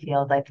outside of our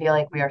field. I feel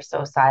like we are so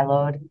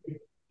siloed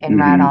in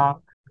rad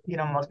onc.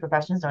 Most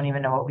professions don't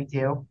even know what we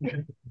do.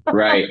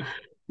 Right.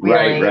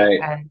 Really.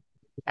 Right.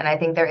 And I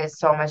think there is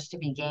so much to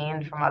be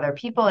gained from other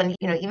people, and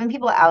even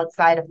people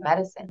outside of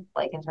medicine,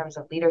 like in terms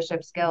of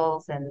leadership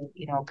skills and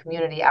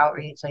community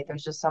outreach. Like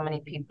there's just so many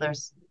people.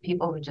 There's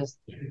people who just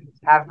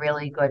have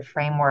really good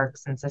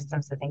frameworks and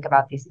systems to think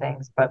about these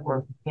things, but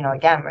we're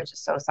we're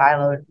just so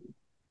siloed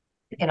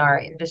in our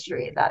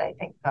industry that I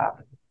think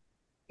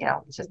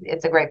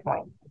it's a great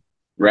point.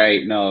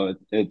 Right. No,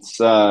 it's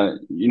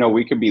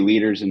we could be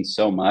leaders in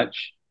so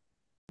much.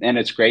 And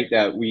it's great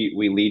that we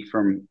lead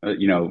from a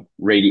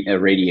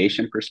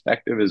radiation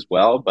perspective as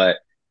well, but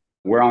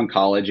we're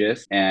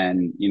oncologists,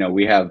 and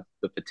we have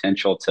the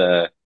potential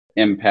to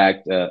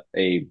impact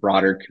a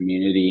broader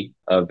community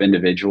of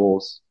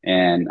individuals.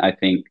 And I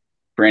think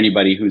for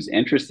anybody who's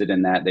interested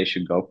in that, they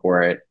should go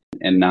for it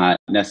and not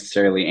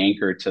necessarily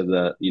anchor to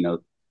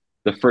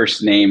the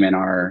first name in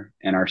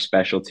our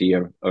specialty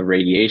of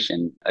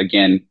radiation.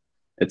 Again,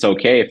 it's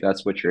okay if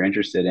that's what you're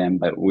interested in,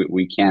 but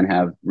we can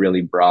have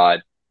really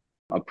broad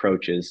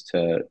approaches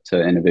to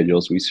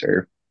individuals we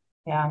serve.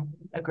 Yeah,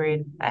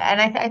 agreed.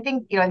 And I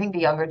think the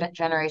younger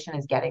generation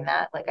is getting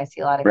that. Like I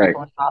see a lot of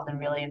people involved in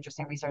really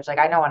interesting research. Like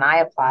I know when I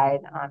applied,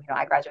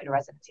 I graduated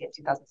residency in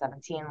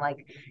 2017.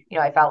 Like,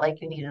 I felt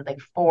like you needed like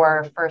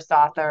 4 first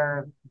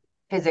author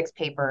physics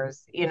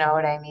papers. You know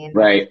what I mean?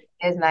 Right.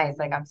 It's nice.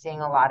 Like I'm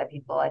seeing a lot of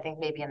people. I think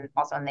maybe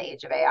also in the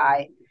age of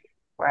AI,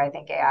 where I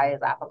think AI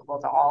is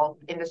applicable to all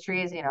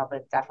industries.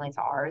 But definitely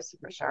to ours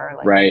for sure.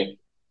 Like, right.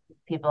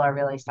 People are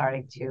really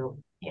starting to,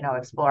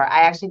 explore.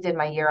 I actually did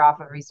my year off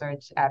of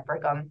research at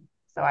Brigham,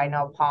 so I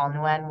know Paul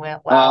Nguyen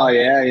well. Oh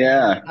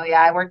yeah. Oh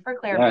yeah, I worked for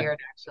Claire Beard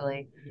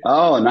actually.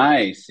 Oh,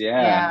 nice.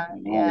 Yeah.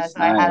 Nice,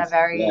 so I had a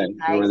very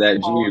nice. You were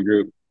that junior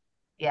group.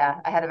 Yeah,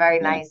 I had a very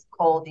nice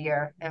cold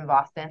year in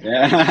Boston.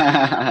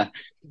 Yeah.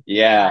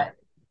 Yeah.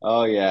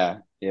 Oh yeah.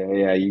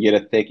 Yeah. You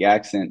get a thick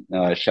accent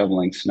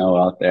shoveling snow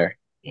out there.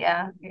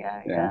 Yeah.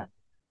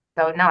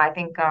 So no, I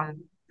think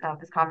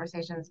This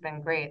conversation's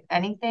been great.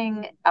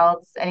 Anything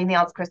else,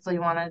 Crystal,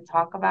 you want to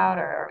talk about,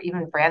 or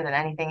even Brandon,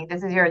 anything?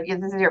 This is your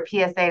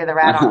PSA to the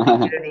Rad-On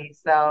community.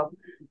 So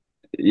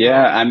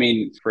Yeah, I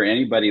mean, for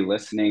anybody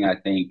listening, I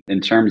think in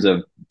terms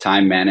of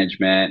time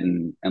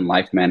management and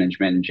life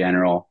management in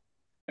general,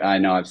 I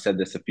know I've said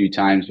this a few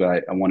times,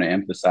 but I want to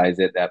emphasize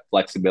it, that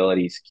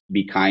flexibility,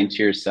 be kind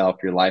to yourself.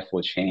 Your life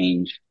will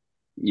change.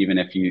 Even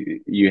if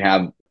you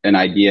have an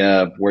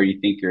idea of where you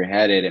think you're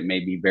headed, it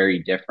may be very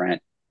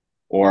different,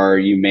 or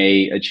you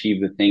may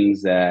achieve the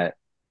things that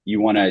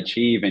you want to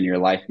achieve and your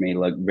life may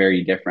look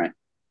very different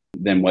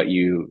than what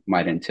you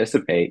might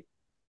anticipate,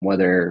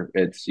 whether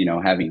it's,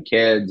 having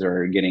kids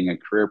or getting a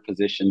career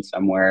position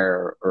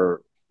somewhere,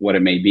 or what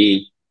it may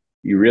be.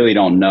 You really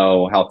don't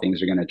know how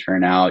things are going to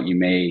turn out. You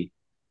may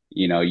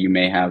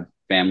have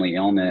family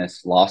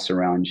illness, loss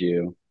around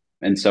you.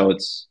 And so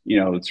it's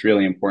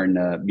really important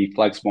to be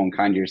flexible and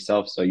kind to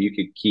yourself so you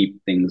could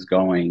keep things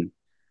going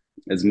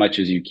as much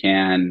as you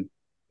can,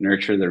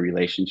 nurture the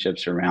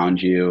relationships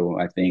around you.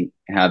 I think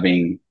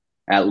having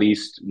at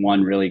least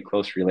one really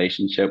close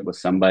relationship with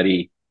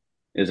somebody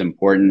is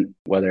important,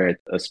 whether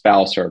it's a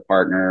spouse or a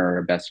partner or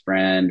a best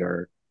friend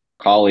or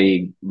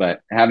colleague, but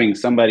having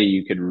somebody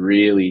you could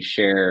really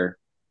share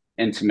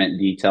intimate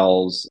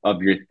details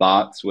of your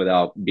thoughts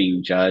without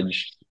being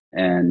judged,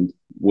 and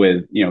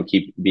with,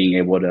 keep being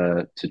able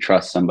to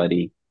trust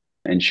somebody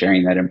and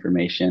sharing that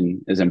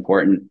information is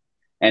important.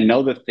 And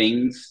know the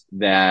things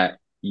that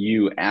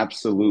you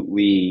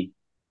absolutely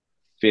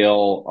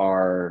feel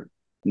are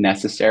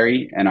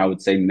necessary, and I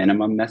would say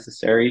minimum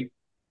necessary,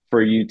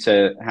 for you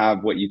to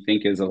have what you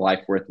think is a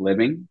life worth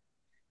living,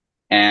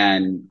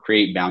 and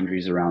create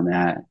boundaries around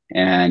that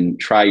and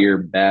try your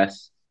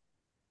best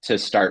to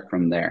start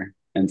from there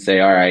and say,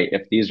 all right,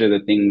 if these are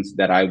the things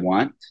that I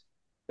want,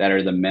 that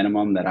are the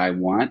minimum that I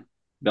want,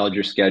 build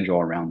your schedule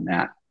around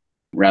that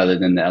rather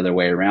than the other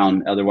way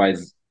around.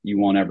 Otherwise, you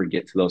won't ever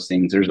get to those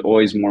things. There's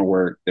always more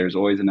work. There's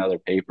always another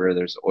paper.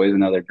 There's always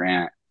another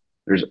grant.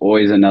 There's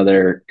always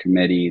another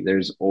committee.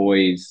 There's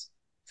always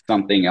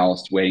something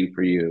else waiting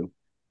for you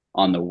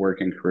on the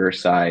work and career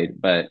side.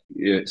 But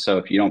so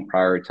if you don't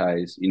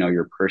prioritize,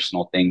 your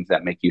personal things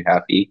that make you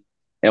happy,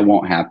 it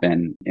won't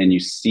happen. And you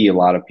see a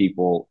lot of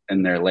people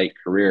in their late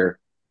career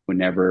who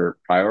never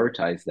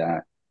prioritize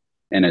that.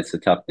 And it's a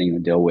tough thing to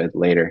deal with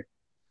later.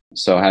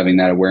 So having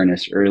that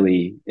awareness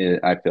early,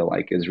 I feel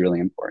like, is really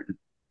important.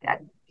 Yeah,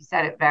 you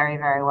said it very,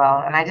 very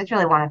well. And I just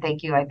really want to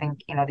thank you. I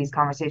think, these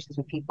conversations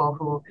with people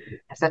who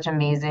have such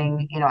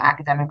amazing,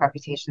 academic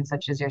reputations,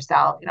 such as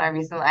yourself.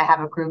 I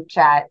have a group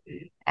chat,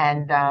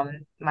 and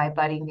my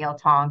buddy Neil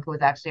Tonk, who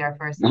was actually our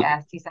first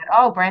guest, he said,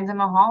 "Oh, Brandon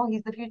Mahal,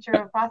 he's the future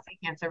of prostate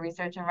cancer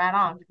research in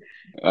Rad-On."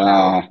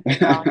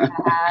 To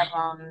have,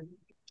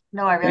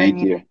 no, I really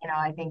mean it.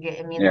 I think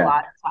it means a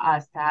lot to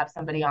us to have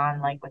somebody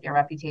on, like, with your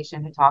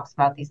reputation, who talks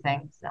about these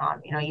things.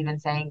 Even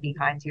saying be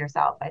kind to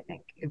yourself, I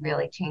think it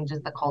really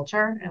changes the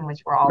culture in which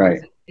we're all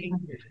existing.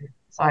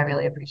 So I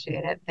really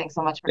appreciate it. Thanks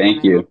so much for coming.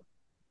 Thank you.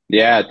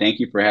 Yeah, thank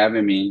you for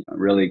having me. I'm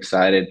really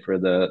excited for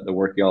the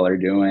work y'all are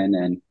doing,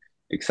 and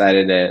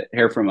excited to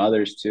hear from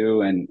others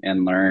too, and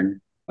learn.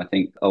 I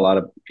think a lot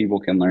of people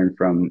can learn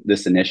from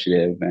this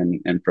initiative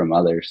and from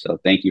others. So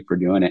thank you for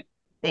doing it.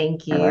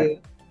 Thank you.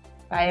 Right.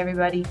 Bye,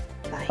 everybody.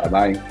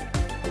 Bye-bye.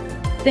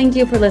 Thank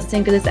you for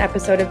listening to this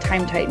episode of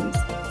Time Titans.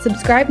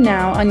 Subscribe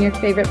now on your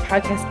favorite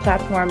podcast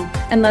platform,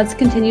 and let's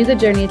continue the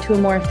journey to a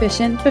more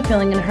efficient,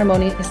 fulfilling, and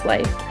harmonious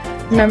life.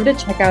 Remember to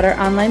check out our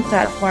online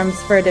platforms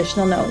for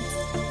additional notes.